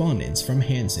correspondence from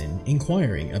Hansen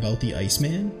inquiring about the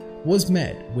Iceman was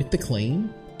met with the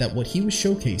claim that what he was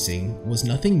showcasing was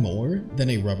nothing more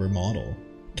than a rubber model,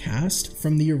 cast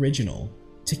from the original,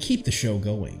 to keep the show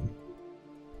going.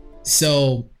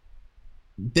 So,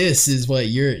 this is what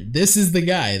you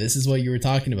were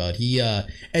talking about. He,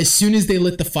 as soon as they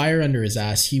lit the fire under his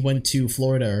ass, he went to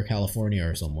Florida or California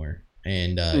or somewhere,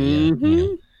 and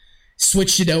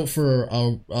switched it out for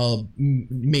a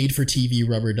made-for-TV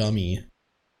rubber dummy.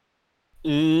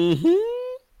 Mm-hmm.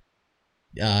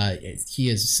 He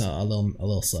is a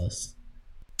little sus.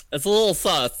 It's a little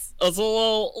sus. It's a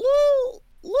little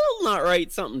not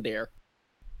right. Something there.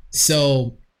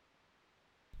 So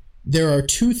there are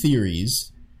 2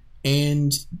 theories,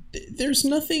 and there's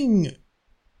nothing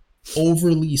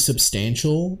overly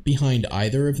substantial behind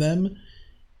either of them.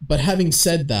 But having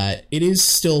said that, it is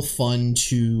still fun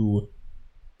to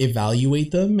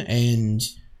evaluate them, and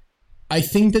I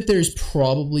think that there's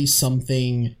probably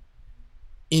something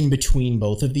in between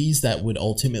both of these that would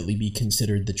ultimately be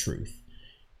considered the truth.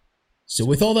 So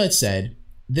with all that said,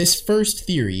 this first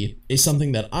theory is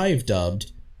something that I've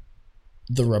dubbed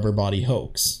the rubber body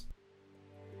hoax.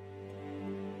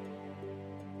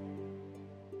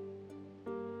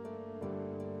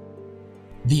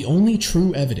 The only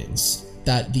true evidence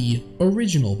that the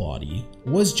original body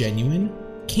was genuine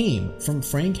came from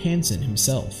Frank Hansen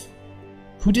himself,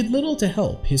 who did little to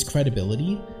help his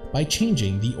credibility by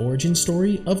changing the origin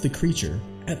story of the creature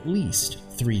at least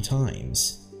 3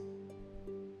 times.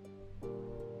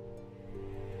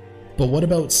 But what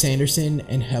about Sanderson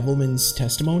and Hevelman's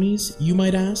testimonies, you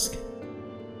might ask?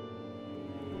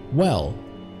 Well,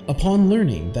 upon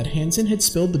learning that Hansen had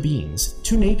spilled the beans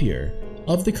to Napier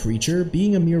of the creature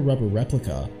being a mere rubber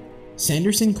replica,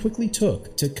 Sanderson quickly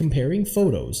took to comparing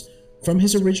photos from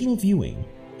his original viewing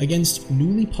against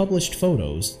newly published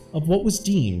photos of what was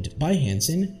deemed by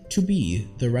Hansen to be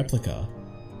the replica.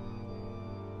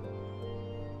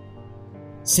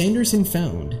 Sanderson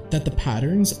found that the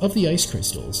patterns of the ice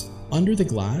crystals under the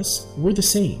glass were the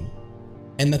same,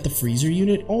 and that the freezer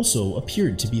unit also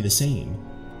appeared to be the same,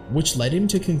 which led him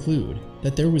to conclude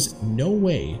that there was no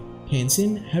way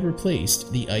Hansen had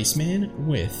replaced the Iceman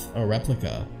with a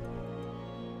replica.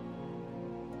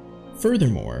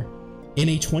 Furthermore, in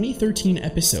a 2013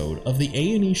 episode of the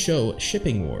A&E show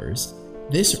Shipping Wars,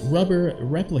 this rubber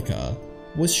replica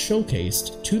was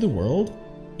showcased to the world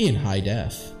in high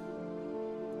def.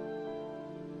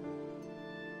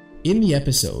 In the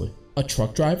episode, a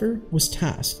truck driver was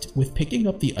tasked with picking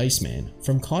up the Iceman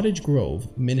from Cottage Grove,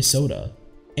 Minnesota,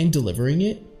 and delivering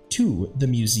it to the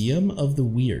Museum of the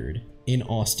Weird in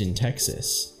Austin,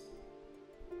 Texas.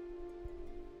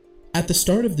 At the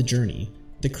start of the journey,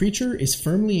 the creature is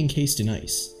firmly encased in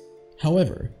ice.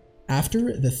 However,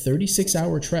 after the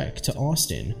 36-hour trek to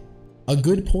Austin, a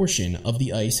good portion of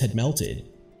the ice had melted,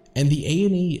 and the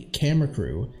A&E camera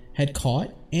crew had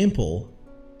caught ample,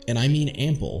 and I mean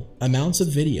ample, amounts of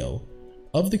video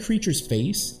of the creature's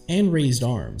face and raised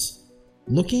arms,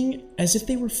 looking as if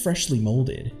they were freshly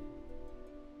molded.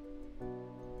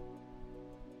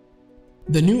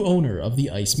 The new owner of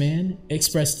the Iceman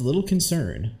expressed little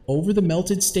concern over the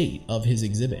melted state of his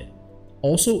exhibit,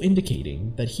 also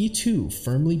indicating that he too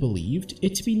firmly believed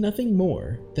it to be nothing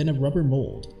more than a rubber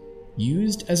mold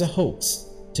used as a hoax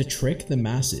to trick the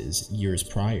masses years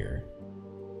prior.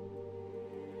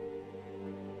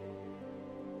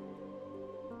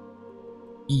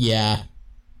 Yeah,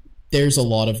 there's a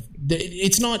lot of...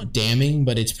 It's not damning,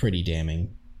 but it's pretty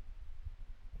damning.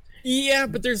 Yeah,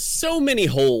 but there's so many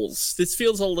holes. This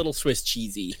feels a little Swiss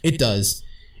cheesy. It does.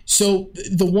 So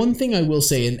the one thing I will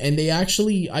say, and they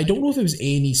actually, I don't know if it was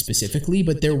A&E specifically,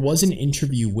 but there was an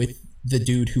interview with the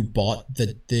dude who bought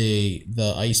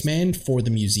the Iceman for the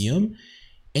museum,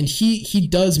 and he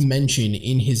does mention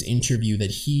in his interview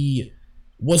that he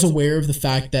was aware of the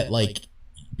fact that, like,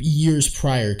 years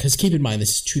prior, because keep in mind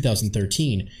this is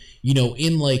 2013, you know,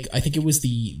 in, like, I think it was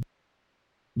the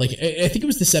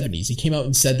 70s, he came out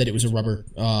and said that it was a rubber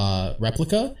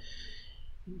replica.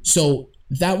 So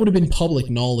that would have been public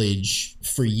knowledge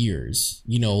for years,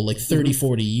 you know, like 30,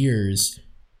 40 years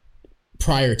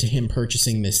prior to him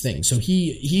purchasing this thing. So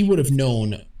he would have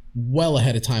known well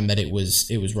ahead of time that it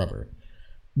was rubber.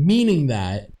 Meaning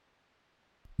that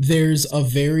there's a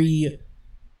very...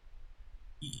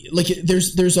 like,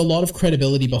 there's a lot of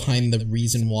credibility behind the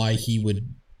reason why he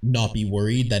would not be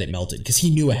worried that it melted, because he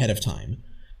knew ahead of time.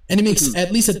 And it makes,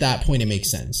 at least at that point, it makes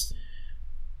sense.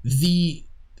 The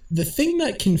thing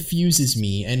that confuses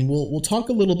me, and we'll talk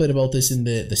a little bit about this in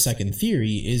the second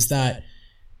theory, is that,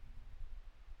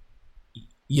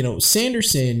 you know,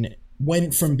 Sanderson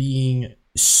went from being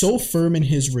so firm in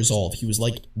his resolve. He was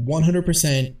like,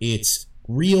 100%, it's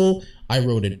real. I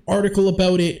wrote an article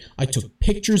about it. I took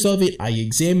pictures of it. I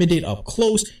examined it up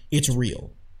close. It's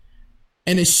real.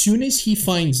 And as soon as he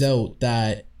finds out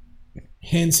that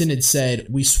Hansen had said,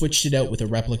 we switched it out with a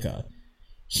replica,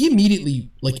 he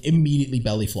immediately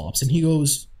belly flops, and he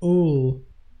goes, oh,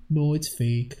 no, it's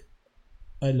fake.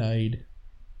 I lied.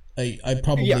 I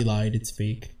probably lied. It's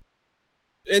fake.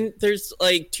 And there's,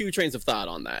 like, two trains of thought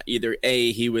on that. Either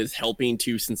A, he was helping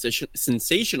to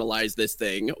sensationalize this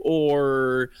thing,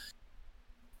 or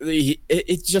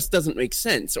it just doesn't make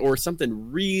sense, or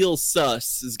something real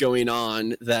sus is going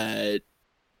on that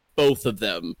both of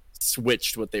them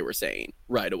switched what they were saying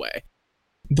right away.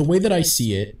 The way that I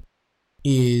see it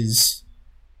is,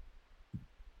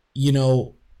 you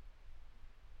know,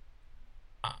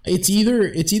 it's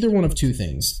either one of two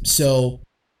things. So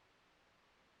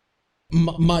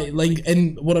my like,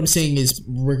 and what I'm saying is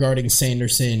regarding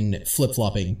Sanderson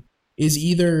flip-flopping is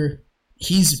either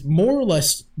he's more or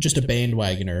less just a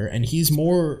bandwagoner and he's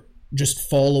more just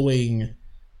following,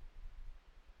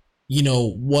 you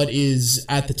know, what is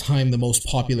at the time the most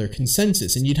popular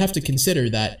consensus. And you'd have to consider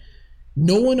that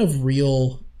no one of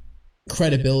real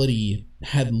credibility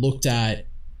had looked at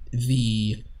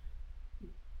the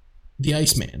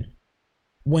Iceman.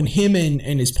 When him and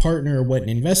his partner went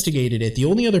and investigated it, the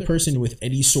only other person with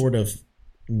any sort of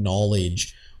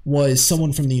knowledge was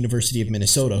someone from the University of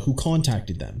Minnesota who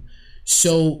contacted them.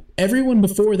 So everyone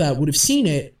before that would have seen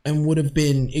it and would have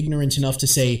been ignorant enough to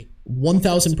say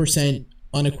 1,000%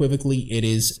 unequivocally it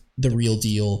is the real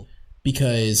deal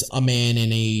because a man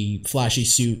in a flashy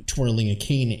suit twirling a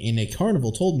cane in a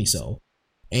carnival told me so.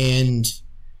 And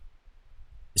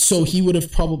so he would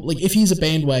have probably, like, if he's a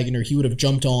bandwagoner, he would have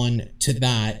jumped on to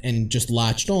that and just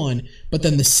latched on. But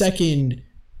then the second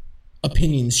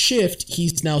opinions shift,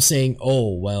 he's now saying,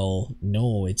 oh, well,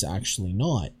 no, it's actually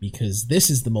not, because this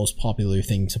is the most popular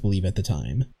thing to believe at the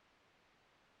time.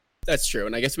 That's true.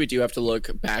 And I guess we do have to look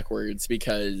backwards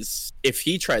because if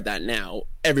he tried that now,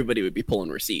 everybody would be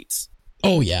pulling receipts.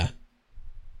 Oh yeah.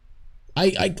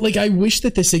 I wish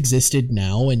that this existed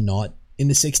now and not in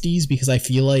the 60s, because I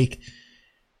feel like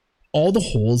all the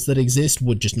holes that exist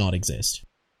would just not exist.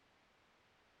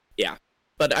 Yeah.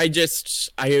 But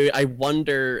I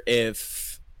wonder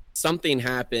if something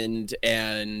happened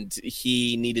and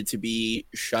he needed to be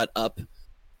shut up.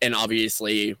 And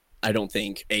obviously, I don't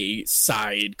think a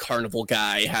side carnival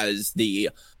guy has the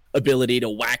ability to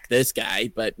whack this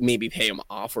guy, but maybe pay him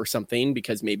off or something,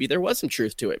 because maybe there was some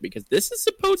truth to it, because this is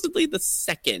supposedly the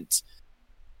second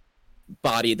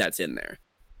body that's in there.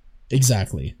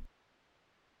 Exactly.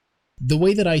 The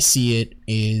way that I see it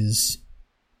is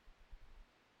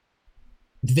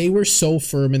they were so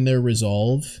firm in their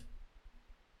resolve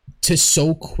to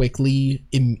so quickly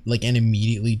and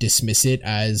immediately dismiss it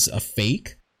as a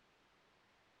fake.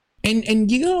 And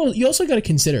you also got to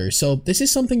consider, so this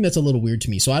is something that's a little weird to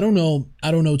me. So I don't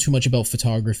know too much about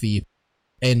photography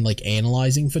and like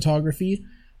analyzing photography,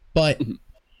 but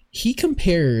he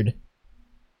compared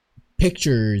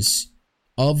pictures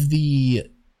of the,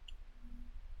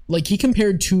 like, he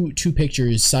compared two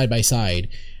pictures side by side.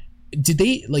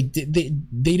 They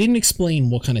didn't explain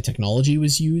what kind of technology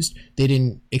was used. They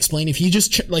didn't explain if he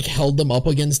just held them up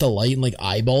against a light and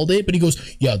eyeballed it. But he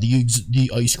goes, yeah,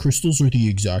 the ice crystals are the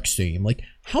exact same. Like,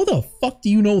 how the fuck do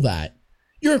you know that?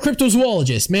 You're a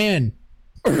cryptozoologist, man.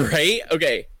 Right?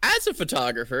 Okay. As a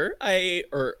photographer,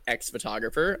 or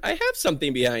ex-photographer, I have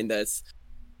something behind this.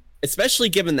 Especially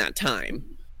given that time.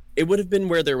 It would have been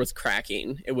where there was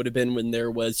cracking. It would have been when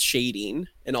there was shading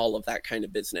and all of that kind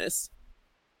of business.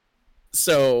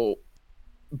 So,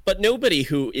 but nobody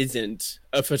who isn't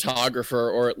a photographer,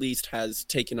 or at least has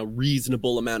taken a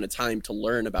reasonable amount of time to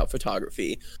learn about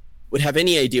photography, would have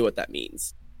any idea what that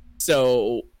means.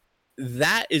 So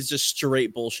that is just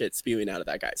straight bullshit spewing out of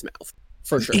that guy's mouth.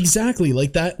 For sure. Exactly.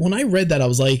 Like that. When I read that, I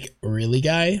was like, really,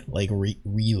 guy? Like,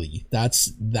 really?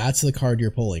 That's the card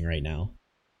you're pulling right now.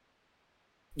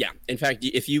 Yeah. In fact,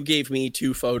 if you gave me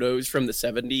two photos from the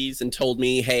 70s and told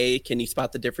me, hey, can you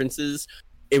spot the differences?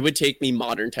 It would take me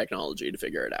modern technology to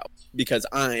figure it out, because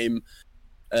I'm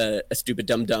a stupid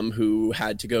dum-dum who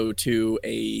had to go to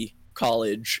a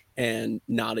college and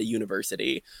not a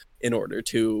university in order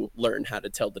to learn how to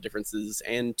tell the differences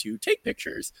and to take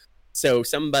pictures. So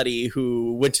somebody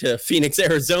who went to Phoenix,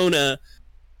 Arizona,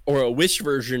 or a Wish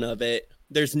version of it,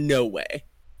 there's no way.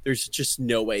 There's just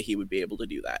no way he would be able to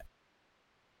do that.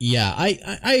 Yeah,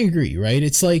 I agree, right?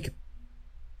 It's like,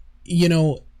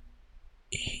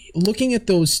 looking at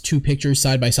those two pictures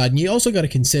side by side, and you also got to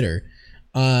consider,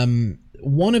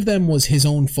 one of them was his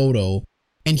own photo,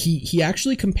 and he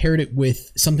actually compared it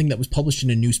with something that was published in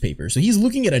a newspaper. So he's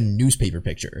looking at a newspaper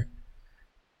picture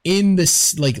in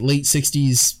this late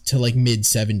 60s to mid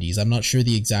 70s. I'm not sure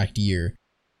the exact year.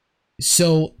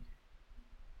 So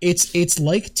it's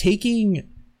like taking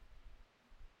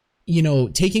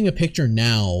a picture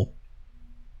now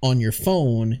on your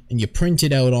phone and you print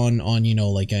it out on an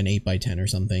 8x10 or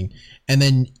something, and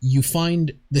then you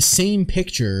find the same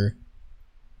picture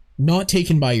not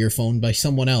taken by your phone, by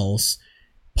someone else,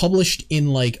 published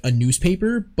in a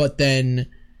newspaper, but then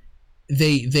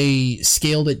they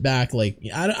scaled it back.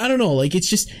 I don't know, it's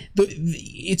just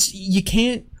it's you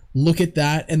can't look at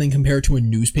that and then compare it to a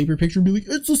newspaper picture and be like,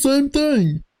 it's the same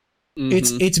thing.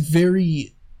 Mm-hmm. It's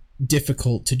very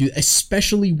difficult to do,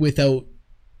 especially without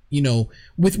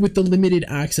with the limited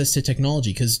access to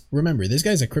technology, because remember, this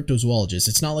guy's a cryptozoologist.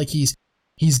 It's not like he's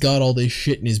got all this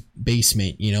shit in his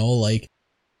basement,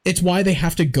 it's why they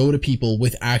have to go to people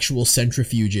with actual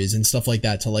centrifuges and stuff like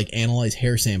that to analyze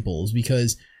hair samples,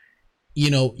 because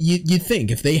you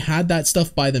think if they had that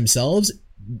stuff by themselves,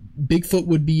 Bigfoot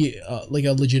would be a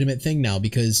legitimate thing now,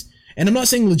 because, and I'm not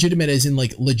saying legitimate as in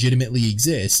legitimately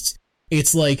exists,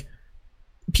 it's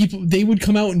people, they would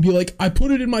come out and be like, I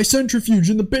put it in my centrifuge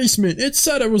in the basement. It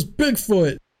said it was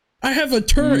Bigfoot. I have a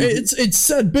term. It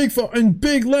said Bigfoot in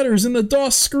big letters in the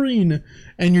DOS screen.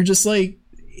 And you're just like,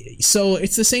 so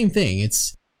it's the same thing.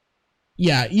 It's,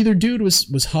 yeah, either dude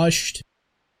was hushed,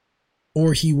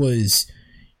 or he was,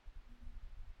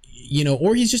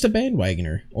 or he's just a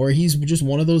bandwagoner, or he's just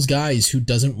one of those guys who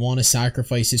doesn't want to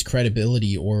sacrifice his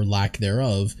credibility or lack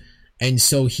thereof. And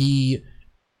so he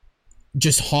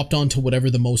just hopped onto whatever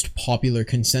the most popular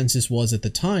consensus was at the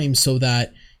time, so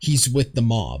that he's with the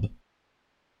mob.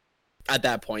 At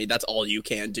that point, that's all you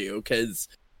can do, because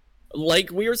like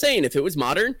we were saying, if it was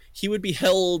modern, he would be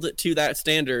held to that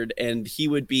standard and he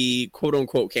would be quote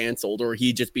unquote canceled, or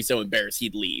he'd just be so embarrassed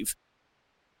he'd leave.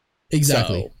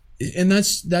 Exactly. So. And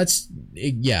that's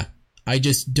yeah, I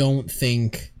just don't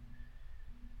think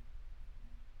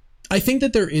I think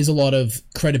that there is a lot of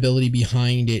credibility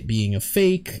behind it being a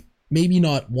fake. Maybe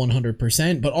not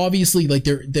 100%, but obviously, like,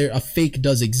 a fake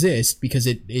does exist because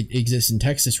it exists in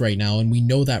Texas right now, and we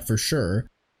know that for sure.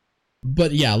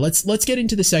 But yeah, let's get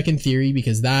into the second theory,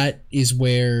 because that is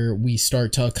where we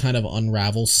start to kind of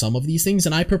unravel some of these things.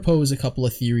 And I propose a couple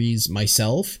of theories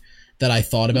myself that I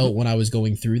thought about when I was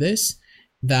going through this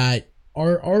that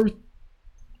are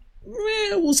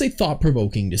we'll say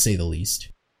thought-provoking, to say the least.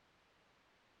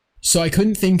 So I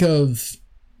couldn't think of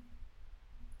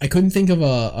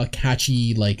a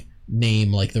catchy, like,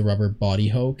 name like the rubber body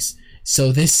hoax.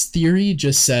 So this theory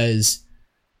just says,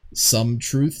 some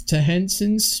truth to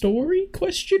Henson's story? ?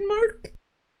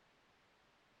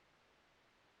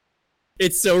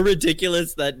 It's so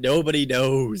ridiculous that nobody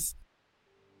knows.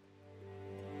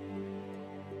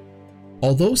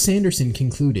 Although Sanderson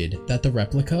concluded that the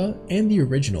replica and the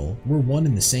original were one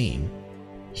and the same,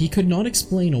 he could not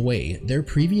explain away their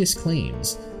previous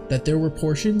claims that there were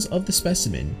portions of the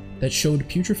specimen that showed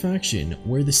putrefaction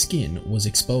where the skin was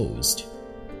exposed.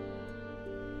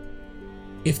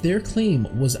 If their claim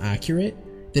was accurate,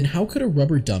 then how could a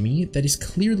rubber dummy that is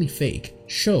clearly fake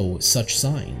show such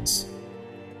signs?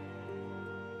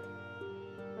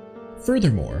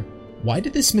 Furthermore, why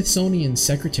did the Smithsonian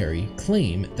secretary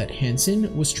claim that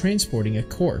Hansen was transporting a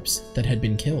corpse that had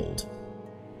been killed?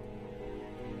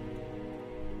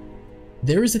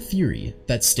 There is a theory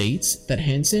that states that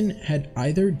Hansen had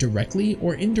either directly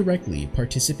or indirectly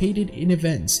participated in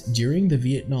events during the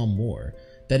Vietnam War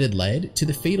that had led to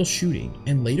the fatal shooting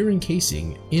and later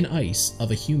encasing in ice of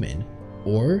a human,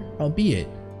 or, albeit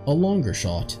a longer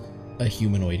shot, a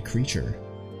humanoid creature.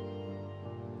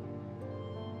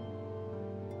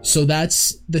 So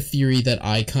that's the theory that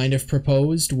I kind of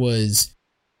proposed, was,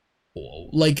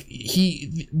 like,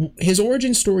 his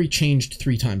origin story changed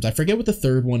 3 times. I forget what the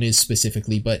third one is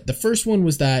specifically, but the first one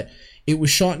was that it was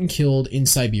shot and killed in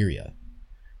Siberia.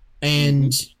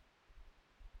 And,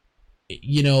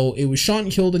 you know, it was shot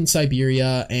and killed in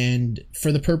Siberia, and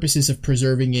for the purposes of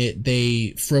preserving it,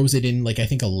 they froze it in, like, I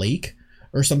think a lake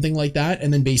or something like that,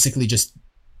 and then basically just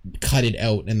cut it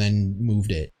out and then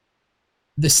moved it.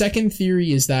 The second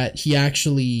theory is that he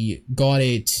actually got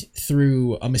it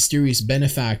through a mysterious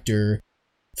benefactor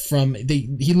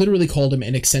he literally called him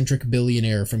an eccentric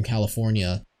billionaire from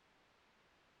California.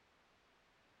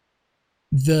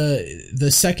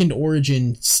 The second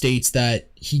origin states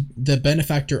that the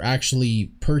benefactor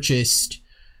actually purchased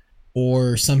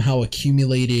or somehow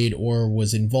accumulated or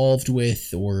was involved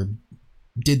with or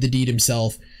did the deed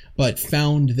himself, but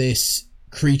found this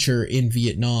creature in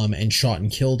Vietnam and shot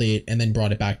and killed it and then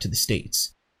brought it back to the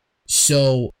States.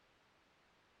 So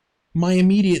my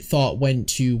immediate thought went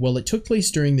to, well, it took place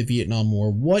during the Vietnam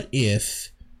War. What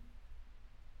if,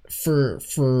 for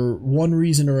one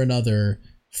reason or another,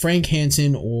 Frank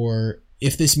Hansen, or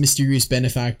if this mysterious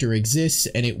benefactor exists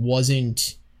and it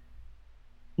wasn't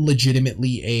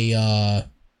legitimately an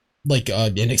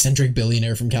eccentric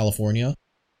billionaire from California,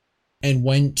 and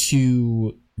went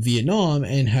to Vietnam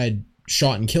and had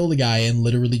shot and killed a guy and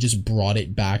literally just brought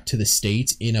it back to the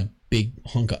States in a big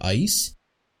hunk of ice,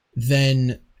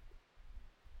 then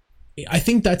I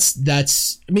think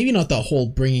that's maybe not the whole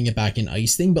bringing it back in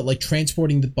ice thing, but like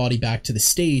transporting the body back to the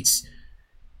States,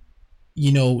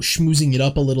 you know, schmoozing it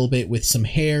up a little bit with some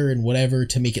hair and whatever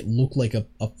to make it look like a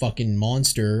fucking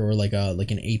monster or like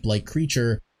an ape-like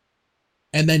creature,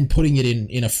 and then putting it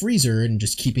in a freezer and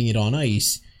just keeping it on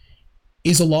ice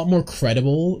is a lot more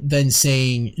credible than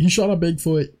saying you shot a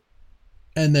Bigfoot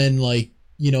and then, like,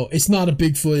 you know, it's not a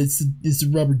Bigfoot, it's a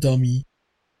rubber dummy.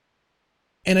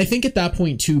 And I think at that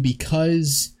point too,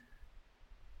 because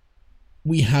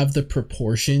we have the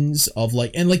proportions of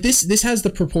like, and like this has the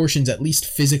proportions, at least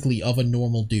physically, of a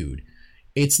normal dude.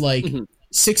 It's like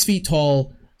 6 feet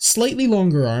tall, slightly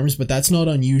longer arms, but that's not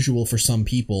unusual for some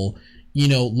people. You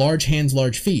know, large hands,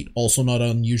 large feet, also not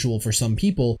unusual for some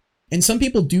people. And some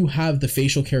people do have the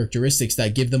facial characteristics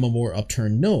that give them a more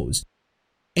upturned nose.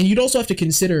 And you'd also have to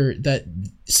consider that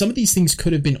some of these things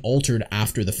could have been altered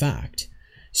after the fact.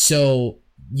 So,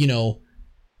 you know,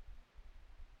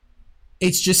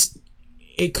 it's just,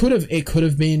 it could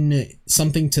have been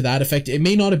something to that effect. It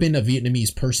may not have been a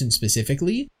Vietnamese person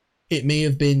specifically. It may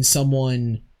have been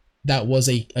someone that was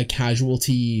a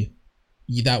casualty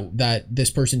that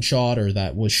this person shot or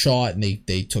that was shot and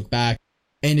they took back,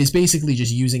 and is basically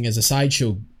just using as a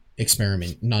sideshow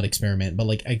not experiment, but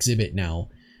like exhibit now.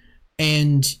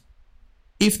 And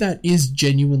if that is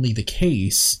genuinely the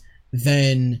case,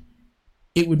 then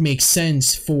it would make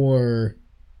sense for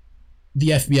the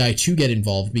FBI to get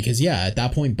involved, because yeah, at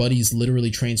that point, Buddy's literally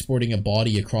transporting a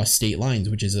body across state lines,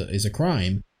 which is a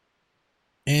crime.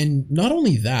 And not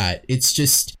only that, it's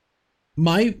just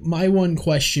my one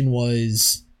question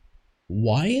was,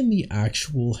 why in the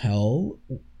actual hell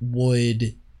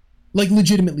would, like,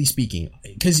 legitimately speaking,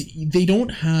 because they don't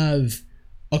have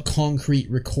a concrete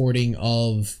recording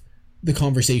of the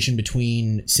conversation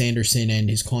between Sanderson and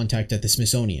his contact at the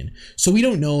Smithsonian. So we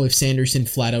don't know if Sanderson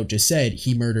flat out just said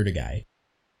he murdered a guy.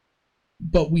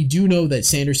 But we do know that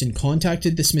Sanderson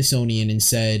contacted the Smithsonian and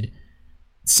said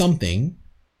something,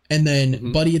 and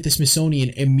then Buddy at the Smithsonian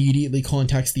immediately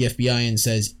contacts the FBI and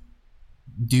says,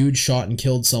 dude shot and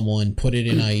killed someone, put it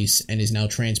in ice, and is now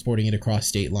transporting it across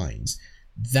state lines.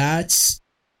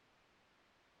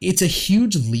 It's a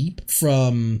huge leap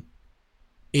from,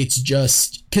 it's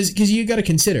just, because you got to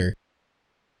consider,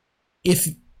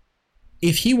 if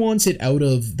he wants it out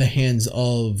of the hands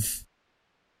of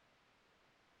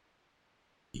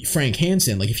Frank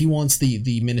Hansen, like if he wants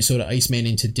the Minnesota Iceman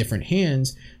into different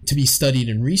hands to be studied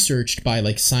and researched by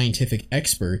like scientific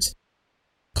experts,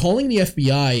 calling the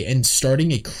FBI and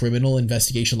starting a criminal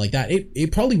investigation like that,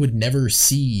 it probably would never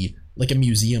see like a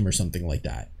museum or something like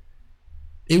that.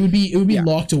 It would be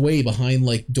locked away behind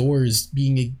like doors,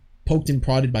 being poked and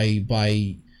prodded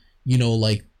by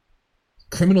like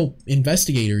criminal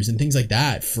investigators and things like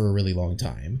that for a really long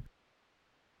time.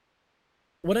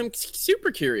 What I'm super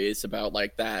curious about,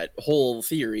 like, that whole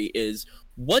theory is,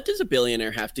 what does a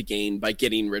billionaire have to gain by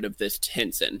getting rid of this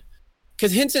Henson?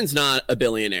 Because Henson's not a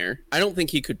billionaire. I don't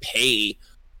think he could pay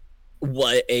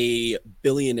what a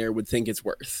billionaire would think it's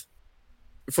worth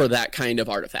for that kind of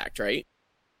artifact, right?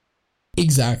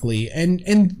 Exactly. And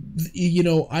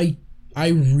I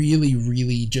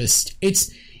really just,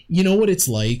 it's, you know what it's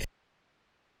like?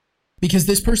 Because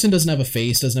this person doesn't have a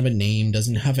face, doesn't have a name,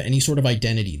 doesn't have any sort of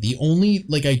identity. The only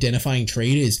like identifying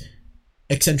trait is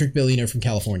eccentric billionaire from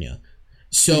California.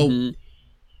 So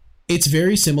it's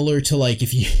very similar to like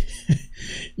if you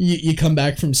you come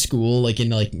back from school, like in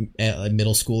like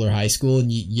middle school or high school,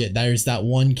 and there's that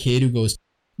one kid who goes,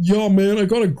 yeah, man, I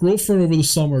got a girlfriend over the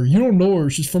summer. You don't know her.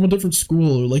 She's from a different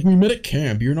school. Or like, we met at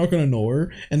camp. You're not going to know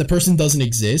her. And the person doesn't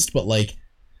exist, but like,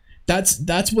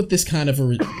 that's what this kind of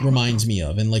reminds me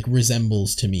of and like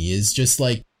resembles to me, is just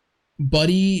like,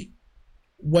 Buddy,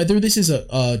 whether this is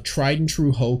a tried and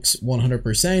true hoax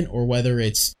 100% or whether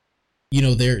it's,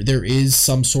 there is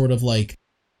some sort of like,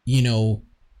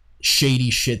 shady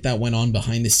shit that went on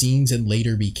behind the scenes and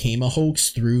later became a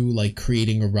hoax through like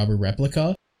creating a rubber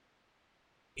replica.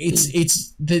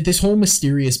 It's this whole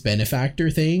mysterious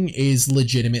benefactor thing is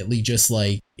legitimately just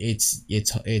like, it's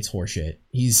horseshit.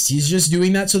 He's just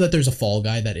doing that so that there's a fall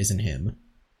guy that isn't him.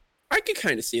 I could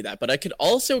kind of see that, but I could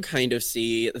also kind of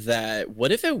see that,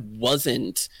 what if it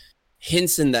wasn't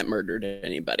Henson that murdered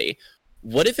anybody?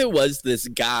 What if it was this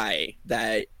guy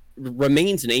that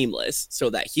remains nameless so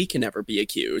that he can never be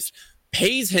accused,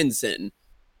 pays Henson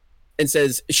and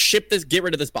says, ship this, get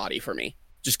rid of this body for me.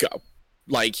 Just go.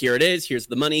 Like, here it is. Here's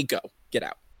the money. Go. Get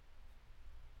out.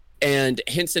 And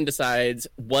Henson decides,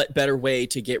 what better way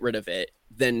to get rid of it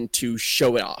than to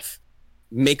show it off,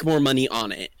 make more money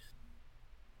on it.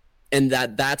 And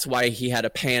that's why he had a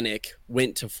panic,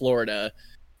 went to Florida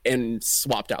and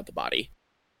swapped out the body.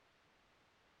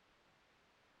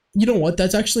 You know what?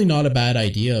 That's actually not a bad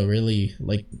idea, really,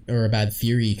 like, or a bad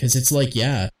theory, because it's like,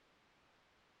 yeah,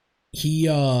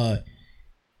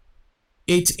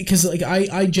 it's because like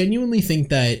I genuinely think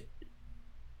that,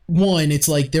 one, it's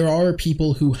like there are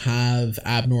people who have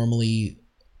abnormally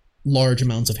large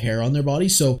amounts of hair on their body,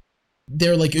 so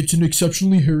they're like, it's an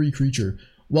exceptionally hairy creature.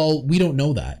 Well, we don't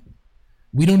know that.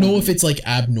 We don't know if it's like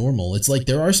abnormal. It's like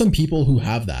there are some people who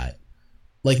have that,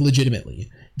 like, legitimately.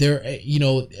 There,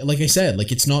 like I said,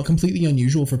 like, it's not completely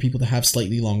unusual for people to have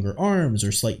slightly longer arms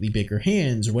or slightly bigger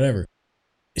hands or whatever.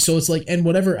 So it's like, and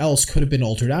whatever else could have been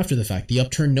altered after the fact. The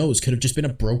upturned nose could have just been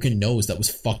a broken nose that was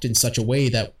fucked in such a way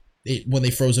that when they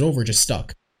froze it over, it just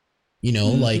stuck.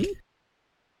 Like,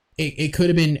 it could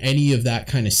have been any of that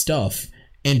kind of stuff.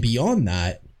 And beyond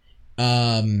that,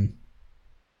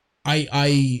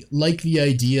 I like the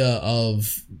idea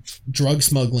of drug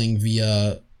smuggling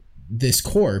via this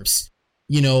corpse,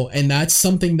 and that's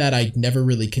something that I'd never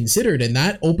really considered. And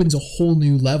that opens a whole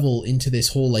new level into this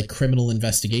whole like criminal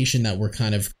investigation that we're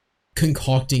kind of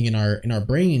concocting in our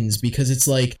brains, because it's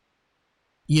like,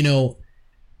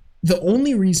 the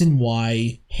only reason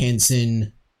why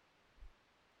Hansen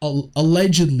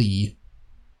allegedly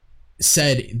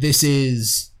said this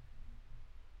is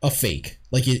a fake,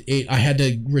 like I had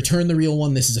to return the real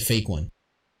one, this is a fake one,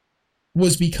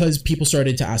 was because people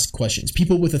started to ask questions.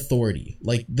 People with authority,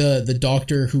 like the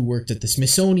doctor who worked at the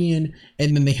Smithsonian,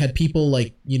 and then they had people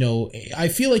like, I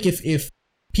feel like if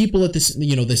people at this,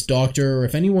 this doctor, or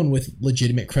if anyone with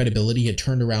legitimate credibility had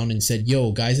turned around and said,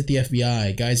 yo, guys at the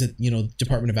FBI, guys at,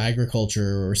 Department of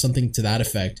Agriculture, or something to that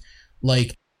effect,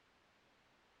 like,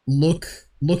 look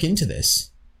into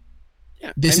this.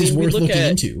 Yeah. This is worth looking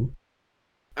into.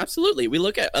 Absolutely. We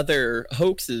look at other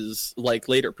hoaxes, like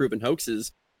later proven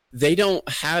hoaxes. They don't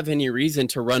have any reason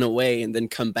to run away and then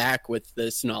come back with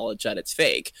this knowledge that it's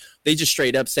fake. They just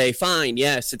straight up say, fine,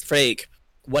 yes, it's fake,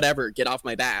 whatever, get off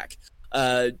my back.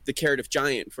 The Cardiff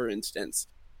Giant, for instance.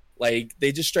 Like,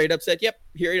 they just straight up said, yep,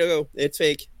 here you go, it's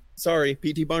fake. Sorry,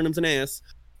 P.T. Barnum's an ass.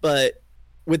 But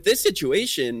with this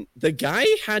situation, the guy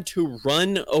had to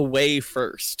run away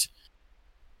first.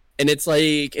 And it's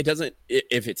like, it doesn't,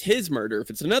 if it's his murder, if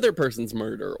it's another person's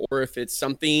murder, or if it's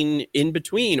something in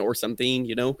between, or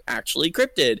something, actually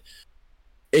cryptid,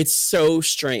 it's so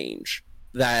strange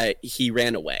that he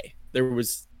ran away. There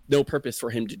was no purpose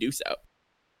for him to do so.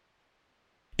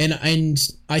 And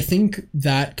I think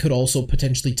that could also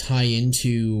potentially tie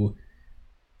into,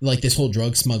 like, this whole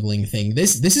drug smuggling thing.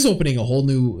 This is opening a whole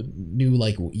new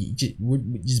like,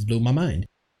 just blew my mind.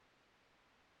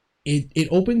 It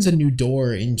opens a new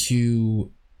door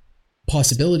into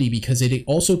possibility, because it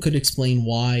also could explain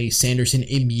why Sanderson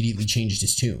immediately changed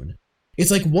his tune. It's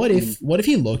like, what if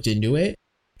he looked into it?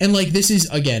 And, like, this is,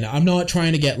 again, I'm not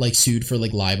trying to get, like, sued for,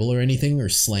 like, libel or anything, or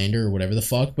slander or whatever the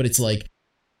fuck, but it's like,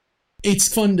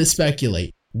 it's fun to speculate.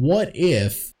 What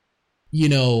if,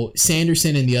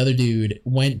 Sanderson and the other dude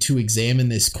went to examine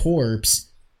this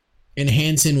corpse, and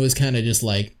Hansen was kind of just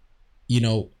like,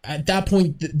 at that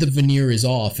point, the veneer is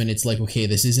off, and it's like, okay,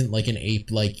 this isn't like an ape,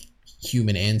 like,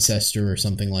 human ancestor or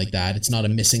something like that. It's not a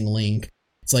missing link.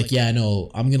 It's like, yeah,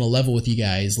 no, I'm gonna level with you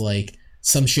guys. Like,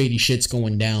 some shady shit's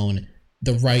going down.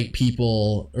 The right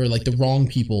people, or like the wrong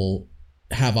people,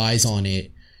 have eyes on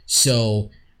it.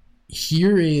 So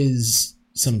here is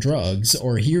some drugs,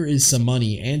 or here is some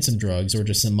money and some drugs, or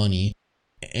just some money.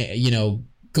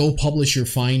 Go publish your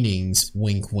findings.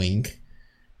 Wink, wink.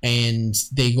 And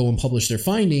they go and publish their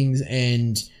findings,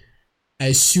 and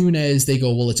as soon as they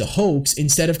go, well, it's a hoax,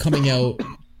 instead of coming out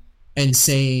and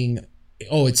saying,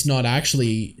 oh, it's not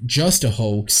actually just a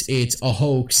hoax, it's a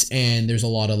hoax and there's a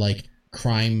lot of, like,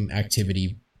 crime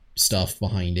activity stuff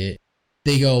behind it,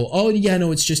 they go, oh, yeah,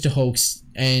 no, it's just a hoax,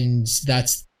 and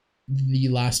that's the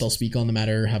last I'll speak on the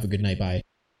matter. Have a good night, bye.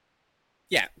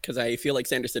 Yeah, because I feel like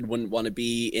Sanderson wouldn't want to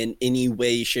be in any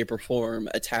way, shape, or form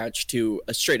attached to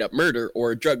a straight-up murder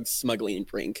or a drug smuggling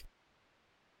brink.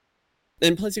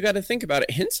 And plus, you got to think about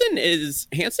it. Hansen is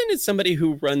somebody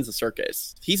who runs a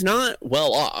circus. He's not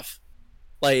well off.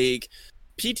 Like,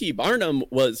 P.T. Barnum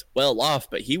was well off,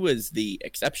 but he was the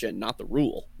exception, not the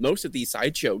rule. Most of these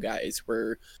sideshow guys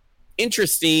were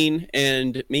interesting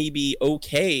and maybe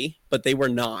okay, but they were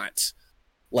not,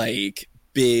 like,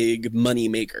 big money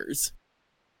makers.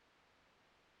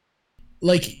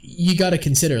 Like, you got to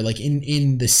consider, like,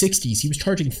 in the 60s, he was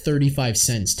charging 35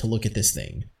 cents to look at this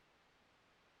thing.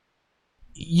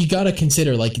 You got to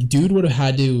consider, like, dude would have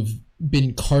had to have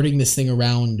been carting this thing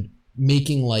around,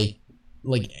 making, like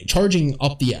charging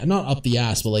up the, not up the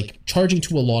ass, but, like, charging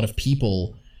to a lot of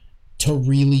people to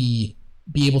really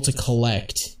be able to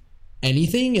collect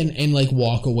anything and like,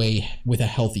 walk away with a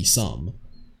healthy sum.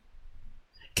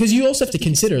 Because you also have to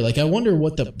consider, like, I wonder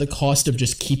what the cost of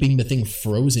just keeping the thing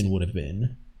frozen would have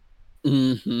been.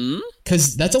 Mm-hmm.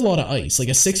 Because that's a lot of ice. Like,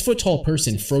 a 6 foot tall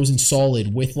person frozen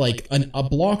solid with, like, a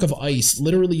block of ice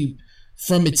literally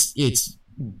from its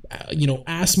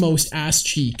ass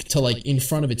cheek to, like, in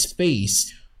front of its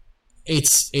face.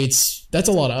 That's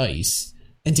a lot of ice.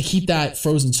 And to keep that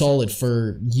frozen solid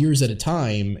for years at a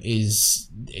time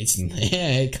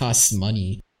it costs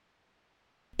money.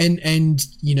 And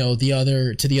to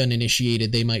the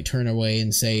uninitiated, they might turn away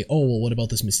and say, oh, well, what about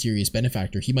this mysterious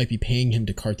benefactor? He might be paying him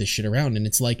to cart this shit around. And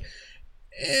it's like,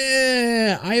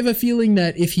 I have a feeling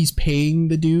that if he's paying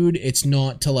the dude, it's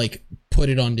not to, like, put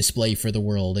it on display for the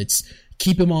world. It's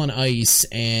keep him on ice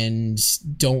and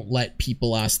don't let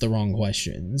people ask the wrong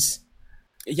questions.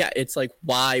 Yeah, it's like,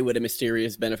 why would a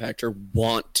mysterious benefactor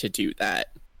want to do that?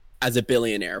 As a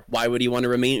billionaire, why would he want to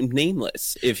remain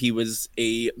nameless if he was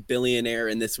a billionaire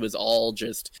and this was all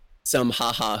just some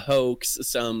haha hoax,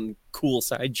 some cool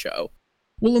sideshow?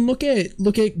 Well, and look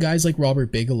at guys like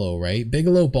Robert Bigelow, right?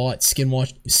 Bigelow bought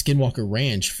Skinwalker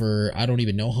Ranch for I don't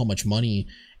even know how much money,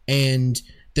 and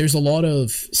there's a lot of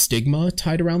stigma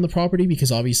tied around the property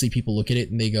because obviously people look at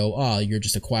it and they go, you're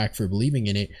just a quack for believing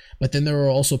in it. But then there are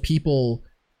also people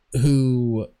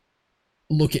who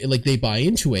look at, like, they buy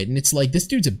into it, and it's like, this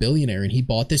dude's a billionaire and he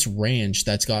bought this ranch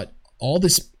that's got all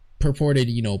this purported,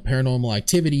 paranormal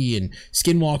activity and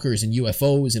skinwalkers and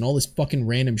UFOs and all this fucking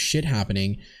random shit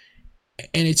happening.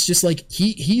 And it's just like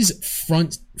he's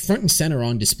front and center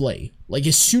on display. Like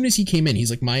as soon as he came in,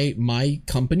 he's like, my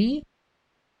company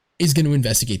is going to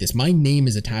investigate this. My name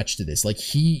is attached to this. Like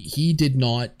he did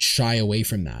not shy away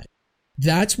from that.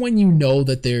 That's when you know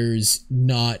that there's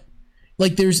not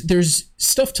like there's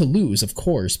stuff to lose, of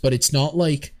course, but it's not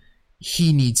like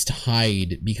he needs to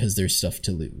hide because there's stuff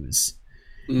to lose.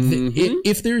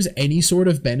 If there's any sort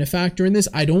of benefactor in this,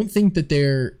 I don't think that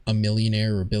they're a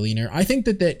millionaire or a billionaire. I think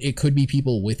that it could be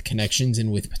people with connections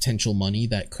and with potential money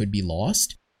that could be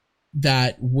lost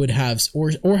that would have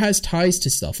or has ties to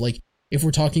stuff. Like if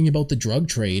we're talking about the drug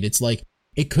trade, it's like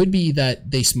it could be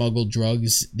that they smuggled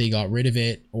drugs, they got rid of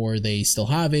it, or they still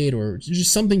have it, or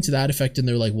just something to that effect. And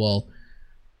they're like, well,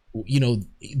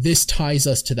 this ties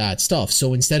us to that stuff.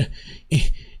 So instead,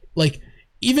 like,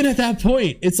 even at that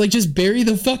point, it's like, just bury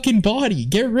the fucking body,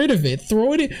 get rid of it,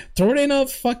 throw it in a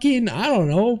fucking, I don't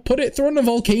know, throw it in a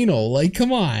volcano. Like,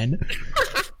 come on.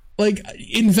 Like,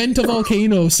 invent a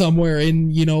volcano somewhere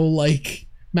in, like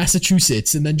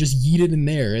Massachusetts and then just yeet it in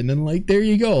there. And then like, there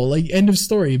you go, like end of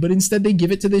story. But instead they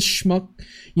give it to this schmuck,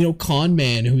 con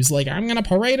man who's like, I'm going to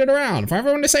parade it around for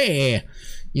everyone to say,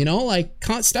 like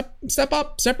step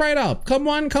up, step right up. Come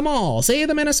on, come all. Say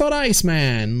the Minnesota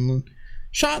Iceman.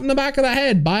 Shot in the back of the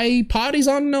head by parties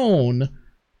unknown.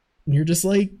 And you're just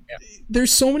like,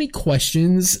 there's so many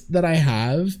questions that I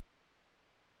have.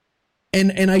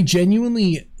 And I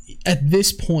genuinely, at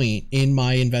this point in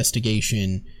my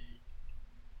investigation,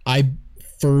 I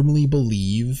firmly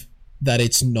believe that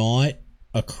it's not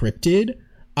a cryptid.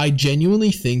 I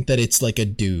genuinely think that it's like a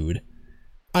dude.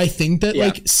 I think that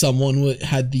like someone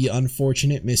had the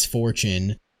unfortunate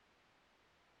misfortune,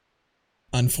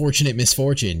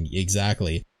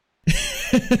 exactly,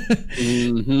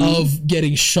 of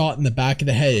getting shot in the back of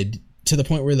the head to the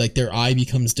point where like their eye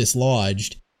becomes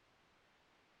dislodged.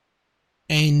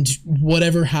 And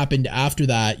whatever happened after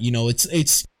that,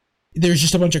 it's there's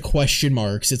just a bunch of question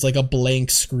marks. It's like a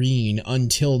blank screen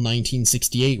until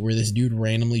 1968 where this dude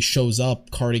randomly shows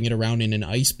up carting it around in an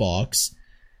ice box.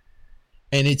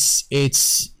 And it's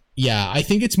I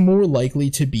think it's more likely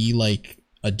to be like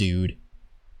a dude.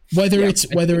 Whether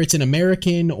it's an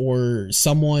American or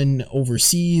someone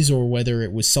overseas, or whether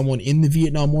it was someone in the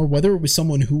Vietnam War, whether it was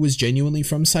someone who was genuinely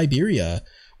from Siberia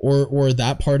or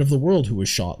that part of the world who was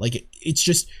shot. Like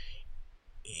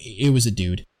it was a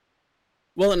dude.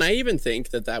 Well, and I even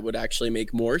think that would actually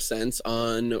make more sense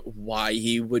on why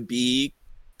he would be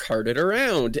carted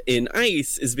around in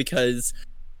ice, is because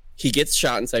he gets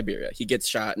shot in Siberia, he gets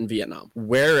shot in Vietnam,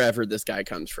 wherever this guy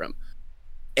comes from,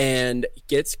 and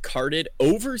gets carted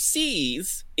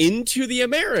overseas into the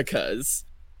Americas.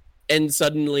 And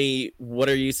suddenly, what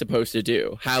are you supposed to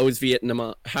do? How is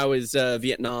Vietnam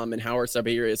and how are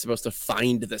Siberia supposed to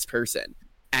find this person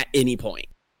at any point?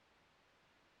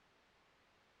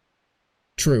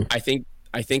 True. I think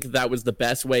that was the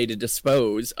best way to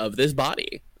dispose of this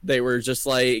body. They were just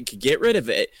like, get rid of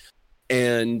it.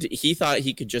 And he thought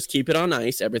he could just keep it on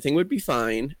ice. Everything would be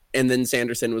fine. And then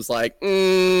Sanderson was like,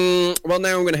 well,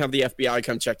 now I'm going to have the FBI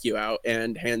come check you out.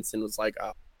 And Hansen was like,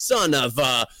 oh, son of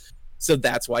a... So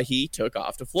that's why he took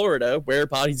off to Florida, where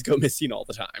bodies go missing all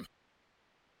the time.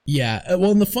 Yeah. Well,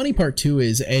 and the funny part, too,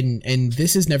 is, and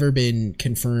this has never been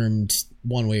confirmed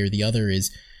one way or the other,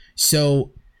 is,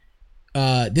 so...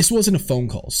 this wasn't a phone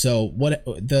call. So what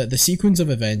the sequence of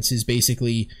events is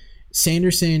basically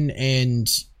Sanderson and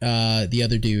the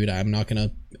other dude, I'm not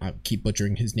gonna keep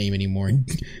butchering his name anymore and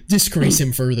disgrace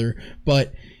him further,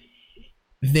 but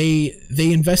they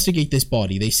investigate this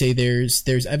body. They say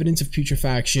there's evidence of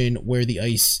putrefaction where the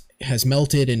ice has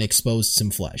melted and exposed some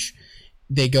flesh.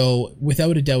 They go,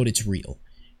 without a doubt, it's real.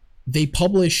 They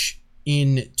publish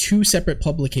in 2 separate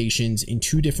publications in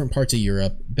 2 different parts of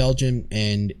Europe, Belgium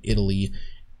and Italy.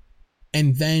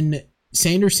 And then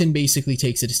Sanderson basically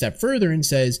takes it a step further and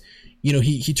says,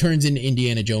 he turns into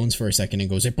Indiana Jones for a second and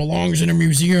goes, it belongs in a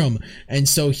museum. And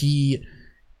so he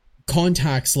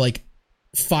contacts like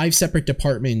 5 separate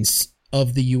departments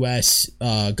of the US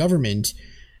government.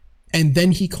 And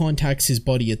then he contacts his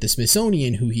buddy at the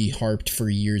Smithsonian, who he harped for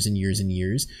years and years and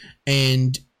years.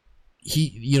 And he,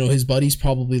 his buddy's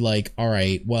probably like, all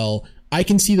right, well, I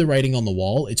can see the writing on the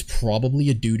wall. It's probably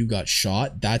a dude who got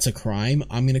shot. That's a crime.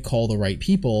 I'm going to call the right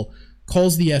people.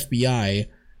 Calls the FBI.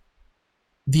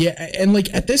 And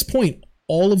like at this point,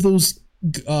 all of those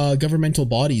governmental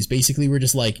bodies basically were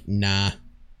just like, nah,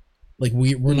 like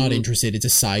we're not interested. It's a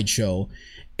sideshow.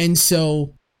 And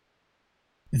so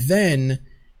then,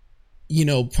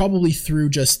 probably through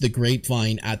just the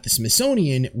grapevine at the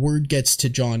Smithsonian, word gets to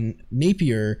John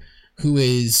Napier, who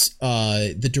is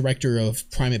the director of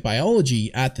primate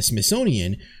biology at the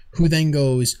Smithsonian, who then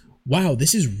goes, wow,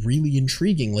 this is really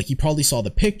intriguing. Like, he probably saw the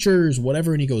pictures,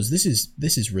 whatever, and he goes, this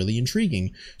is really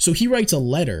intriguing. So he writes a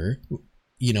letter,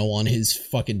 on his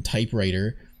fucking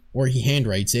typewriter, or he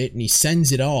handwrites it, and he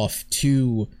sends it off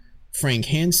to Frank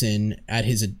Hansen at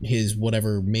his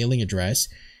whatever mailing address,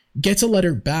 gets a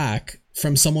letter back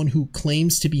from someone who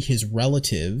claims to be his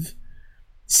relative,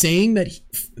 saying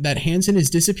that Hansen has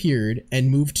disappeared and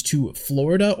moved to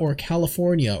Florida or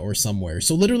California or somewhere.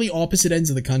 So literally opposite ends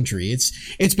of the country.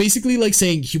 It's basically like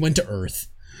saying he went to Earth,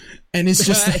 and it's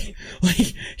just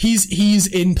like he's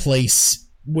in place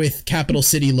with capital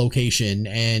city location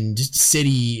and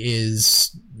city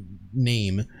is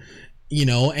name,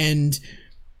 and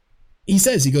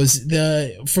he goes,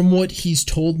 from what he's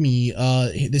told me,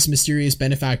 this mysterious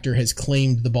benefactor has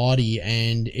claimed the body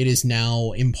and it is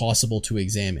now impossible to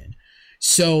examine.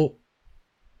 So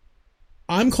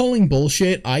I'm calling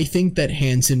bullshit. I think that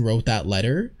Hansen wrote that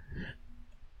letter.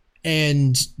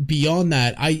 And beyond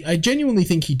that, I genuinely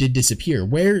think he did disappear.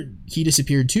 Where he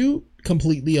disappeared to,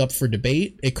 completely up for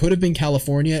debate. It could have been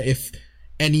California if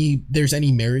there's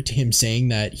any merit to him saying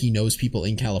that he knows people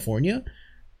in California.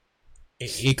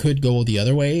 It could go the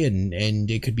other way, and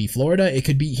it could be Florida.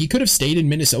 He could have stayed in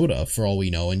Minnesota for all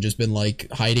we know and just been like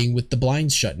hiding with the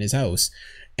blinds shut in his house.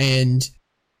 And,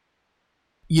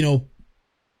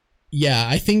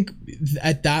 I think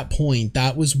at that point,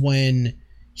 that was when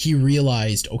he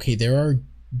realized, okay, there are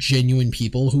genuine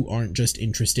people who aren't just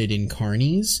interested in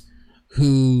carnies,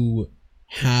 who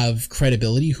have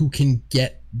credibility, who can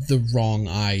get the wrong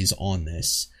eyes on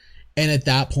this. And at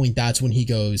that point, that's when he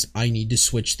goes, I need to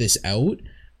switch this out.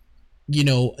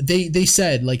 They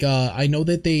said, like, I know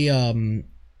that they,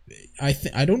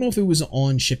 I don't know if it was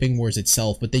on Shipping Wars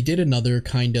itself, but they did another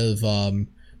kind of,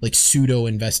 like, pseudo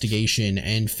investigation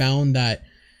and found that,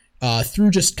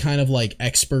 through just kind of like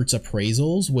experts'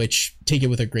 appraisals, which take it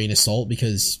with a grain of salt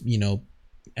because,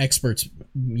 experts,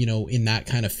 in that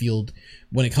kind of field,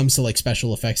 when it comes to like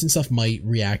special effects and stuff, might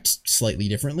react slightly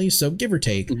differently. So give or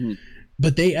take. Mm-hmm.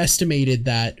 But they estimated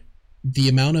that the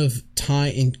amount of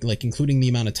time, including the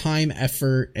amount of time,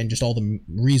 effort, and just all the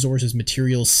resources,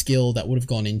 materials, skill that would have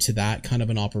gone into that kind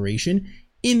of an operation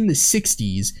in the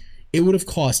 60s, it would have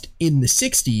cost in the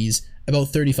 60s about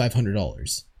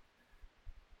 $3,500.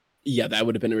 Yeah, that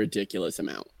would have been a ridiculous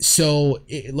amount. So,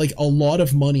 a lot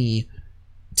of money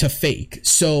to fake.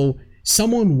 So,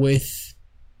 someone with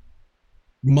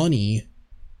money,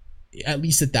 at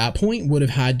least at that point, would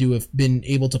have had to have been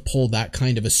able to pull that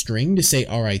kind of a string to say,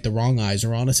 all right, the wrong eyes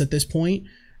are on us at this point.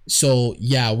 So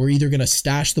yeah, we're either going to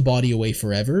stash the body away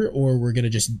forever or we're going to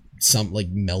just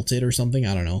melt it or something.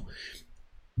 I don't know.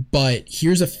 But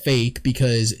here's a fake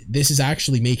because this is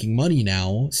actually making money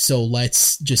now. So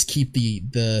let's just keep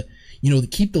keep the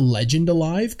legend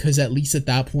alive. Cause at least at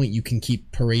that point you can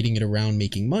keep parading it around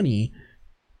making money.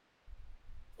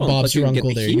 Well, Bob's your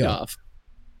uncle. There you go. Off.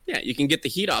 Yeah, you can get the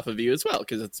heat off of you as well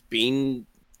because it's being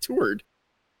toured.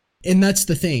 And that's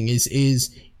the thing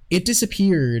is it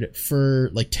disappeared for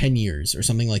like 10 years or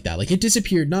something like that. Like it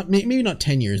disappeared, maybe not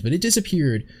 10 years, but it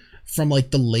disappeared from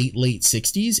like the late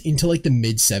 60s into like the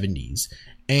mid 70s.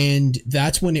 And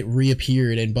that's when it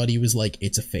reappeared and Buddy was like,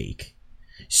 it's a fake.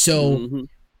 So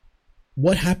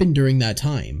what happened during that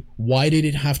time? Why did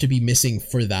it have to be missing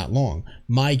for that long?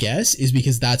 My guess is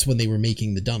because that's when they were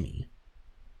making the dummy.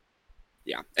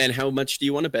 Yeah, and how much do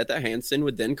you want to bet that Hansen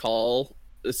would then call,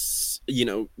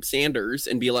 Sanders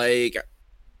and be like,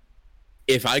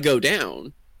 if I go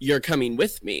down, you're coming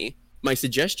with me. My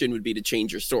suggestion would be to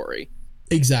change your story.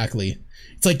 Exactly.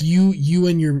 It's like you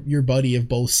and your buddy have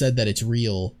both said that it's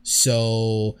real,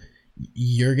 so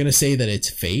you're going to say that it's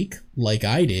fake, like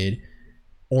I did,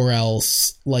 or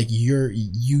else like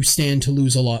you stand to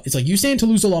lose a lot. It's like you stand to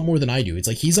lose a lot more than I do. It's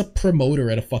like he's a promoter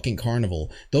at a fucking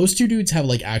carnival. Those two dudes have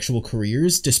like actual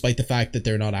careers despite the fact that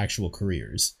they're not actual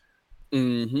careers.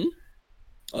 Mm-hmm.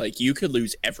 Like you could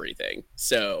lose everything.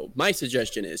 So my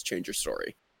suggestion is change your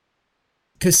story.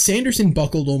 Because Sanderson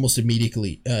buckled almost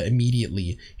immediately.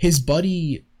 His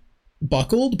buddy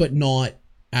buckled, but not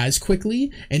as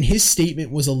quickly. And his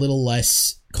statement was a little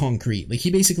less concrete. Like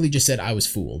he basically just said, I was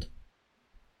fooled.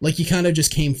 Like, he kind of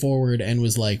just came forward and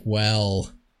was like,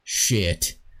 well,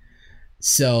 shit.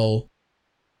 So,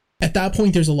 at that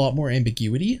point, there's a lot more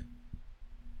ambiguity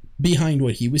behind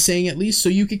what he was saying, at least. So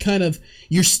you could kind of,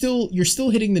 you're still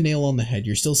hitting the nail on the head.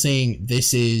 You're still saying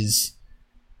this is,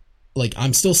 like,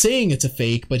 I'm still saying it's a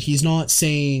fake, but he's not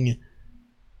saying,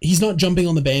 he's not jumping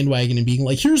on the bandwagon and being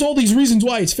like, here's all these reasons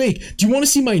why it's fake. Do you want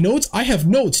to see my notes? I have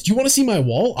notes. Do you want to see my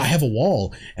wall? I have a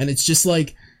wall. And it's just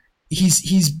like,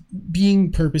 he's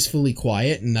being purposefully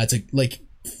quiet, and that's like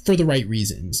for the right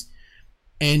reasons.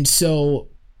 And so,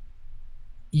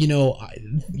 you know,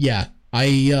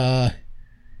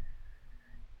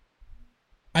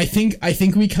 I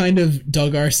think we kind of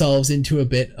dug ourselves into a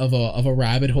bit of a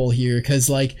rabbit hole here, because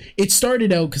like it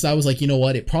started out because I was like, you know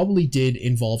what, it probably did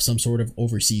involve some sort of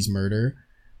overseas murder,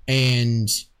 and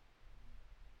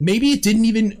maybe it didn't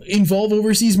even involve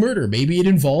overseas murder. Maybe it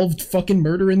involved fucking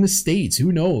murder in the States.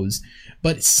 Who knows?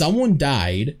 But someone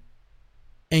died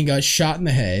and got shot in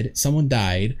the head. Someone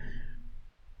died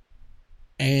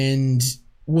and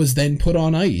was then put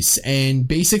on ice, and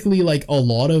basically like a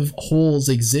lot of holes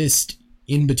exist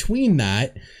in between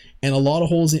that, and a lot of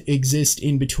holes exist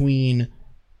in between,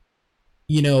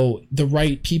 you know, the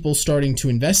right people starting to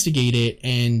investigate it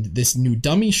and this new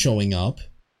dummy showing up.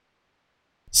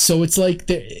 So it's like,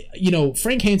 you know,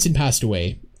 Frank Hansen passed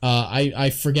away.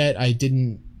 I forget, I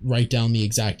didn't write down the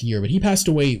exact year, but he passed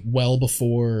away well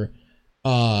before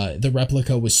the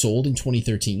replica was sold in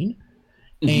 2013.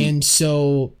 Mm-hmm. And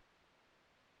so,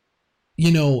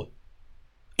 you know,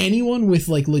 anyone with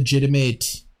like legitimate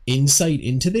insight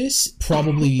into this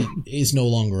probably is no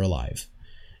longer alive.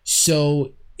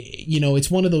 So, you know,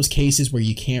 it's one of those cases where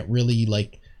you can't really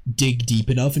like dig deep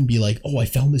enough and be like, oh, I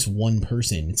found this one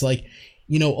person. It's like,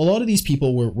 you know, a lot of these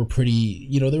people were pretty,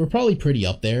 you know, they were probably pretty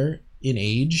up there in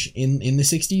age in the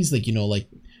 60s. Like,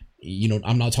 you know,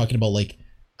 I'm not talking about like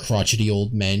crotchety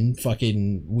old men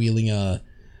fucking wheeling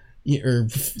or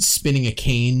spinning a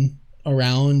cane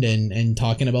around and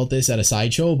talking about this at a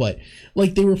sideshow, but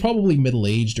like they were probably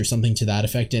middle-aged or something to that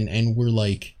effect, and we're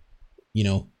like, you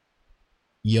know,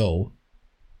 yo.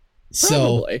 Probably.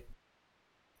 So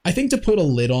I think to put a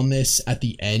lid on this at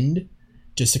the end,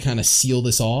 just to kind of seal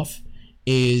this off,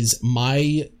 is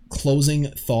my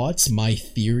closing thoughts. My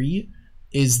theory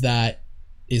is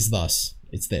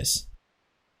it's this: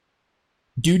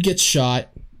 dude gets shot,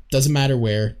 doesn't matter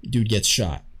where, dude gets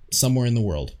shot somewhere in the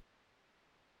world.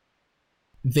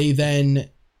 They then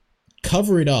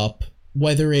cover it up,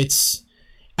 whether it's,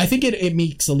 I think it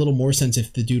makes a little more sense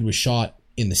if the dude was shot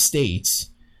in the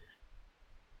States,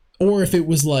 or if it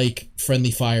was like friendly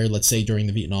fire, let's say during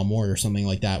the Vietnam War or something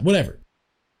like that, whatever.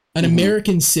 An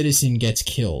American citizen gets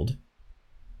killed.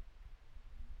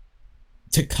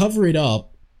 To cover it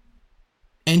up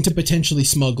and to potentially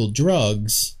smuggle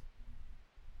drugs,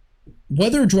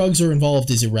 whether drugs are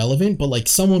involved is irrelevant, but like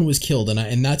someone was killed,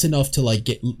 and that's enough to like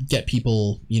get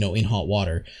people, you know, in hot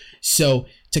water. So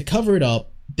to cover it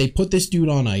up, they put this dude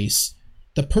on ice.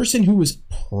 The person who was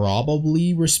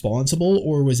probably responsible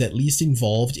or was at least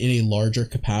involved in a larger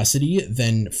capacity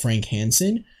than Frank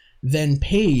Hansen then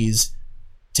pays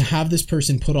to have this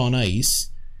person put on ice,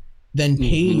 then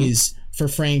pays for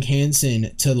Frank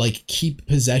Hansen to like keep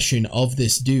possession of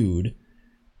this dude.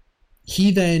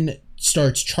 He then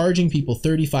starts charging people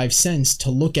 35 cents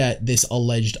to look at this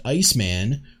alleged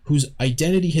Iceman whose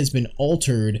identity has been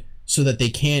altered so that they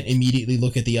can't immediately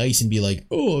look at the ice and be like,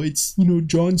 oh, it's, you know,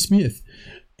 John Smith.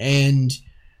 And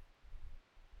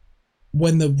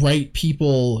when the right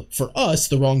people for us,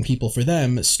 the wrong people for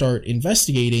them, start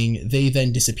investigating, they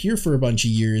then disappear for a bunch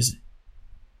of years,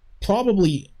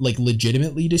 probably like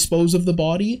legitimately dispose of the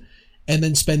body, and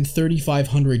then spend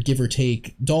 $3,500 give or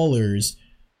take dollars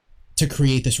to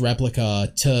create this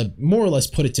replica to more or less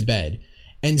put it to bed.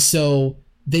 And so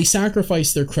they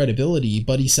sacrifice their credibility.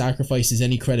 Buddy sacrifices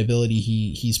any credibility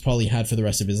he's probably had for the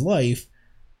rest of his life,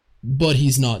 but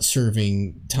he's not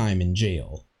serving time in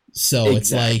jail. So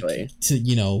exactly. It's like,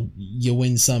 you know, you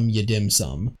win some, you dim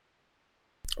some.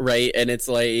 Right, and it's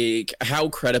like, how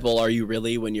credible are you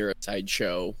really when you're a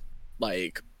sideshow,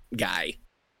 like, guy?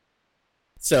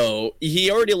 So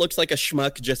he already looks like a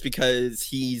schmuck just because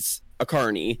he's a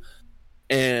carny,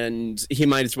 and he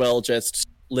might as well just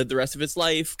live the rest of his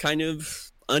life kind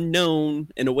of unknown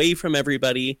and away from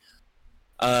everybody,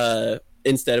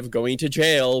 instead of going to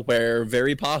jail where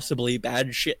very possibly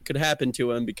bad shit could happen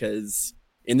to him, because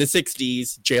in the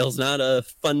 60s, jail's not a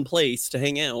fun place to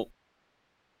hang out.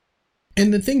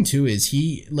 And the thing too is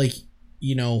he, like,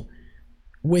 you know,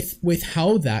 with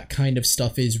how that kind of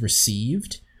stuff is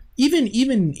received, even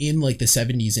in like the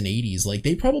 70s and 80s, like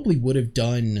they probably would have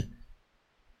done,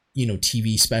 you know,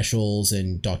 TV specials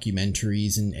and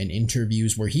documentaries and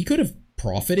interviews where he could have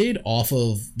profited off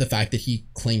of the fact that he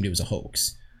claimed it was a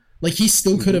hoax. Like, he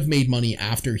still could have made money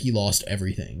after he lost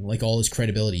everything, like all his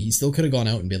credibility. He still could have gone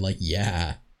out and been like,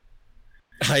 yeah,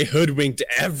 I hoodwinked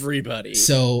everybody.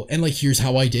 So, and like, here's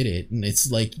how I did it. And it's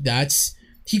like,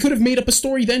 he could have made up a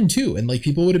story then too, and like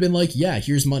people would have been like, yeah,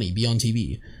 here's money, be on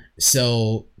TV.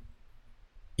 So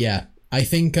yeah, I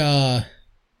think that's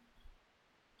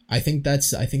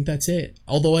it.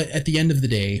 Although at the end of the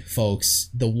day, folks,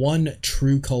 the one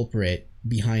true culprit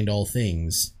behind all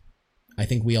things, I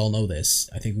think we all know this.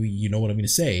 I think you know what I'm going to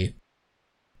say,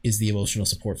 is the emotional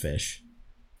support fish.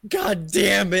 God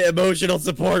damn it, emotional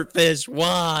support fish.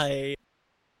 Why?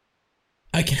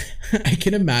 I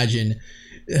can imagine,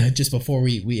 just before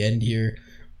we end here,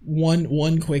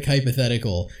 one quick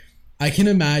hypothetical. I can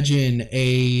imagine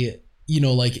a,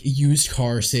 like used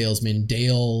car salesman,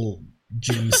 Dale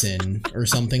Jimson or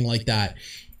something like that,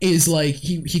 is like,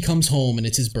 he comes home and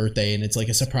it's his birthday and it's like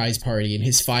a surprise party, and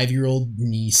his 5-year-old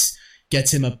niece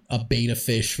gets him a beta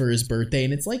fish for his birthday,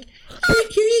 and it's like,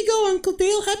 here you go, Uncle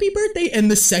Dale, happy birthday.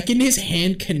 And the second his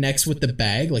hand connects with the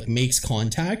bag, like makes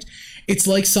contact, it's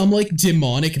like some like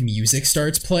demonic music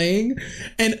starts playing,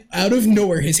 and out of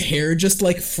nowhere his hair just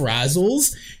like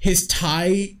frazzles, his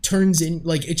tie turns in,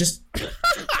 like it just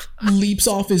leaps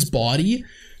off his body,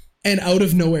 and out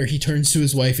of nowhere he turns to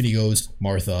his wife and he goes,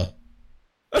 Martha,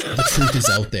 the truth is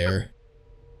out there.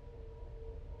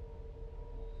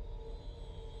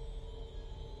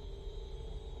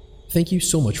 Thank you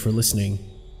so much for listening.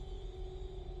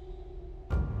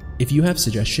 If you have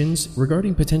suggestions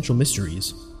regarding potential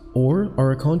mysteries, or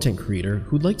are a content creator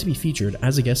who'd like to be featured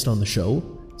as a guest on the show,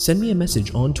 send me a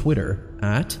message on Twitter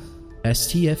at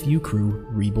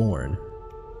STFUCrewReborn.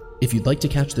 If you'd like to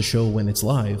catch the show when it's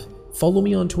live, follow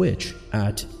me on Twitch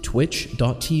at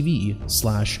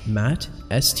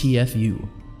twitch.tv/MattSTFU.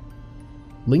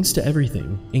 Links to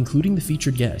everything, including the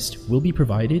featured guest, will be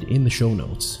provided in the show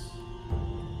notes.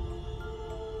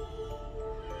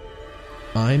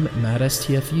 I'm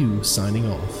MattSTFU signing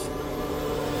off.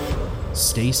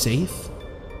 Stay safe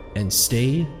and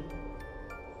stay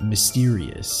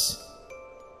mysterious.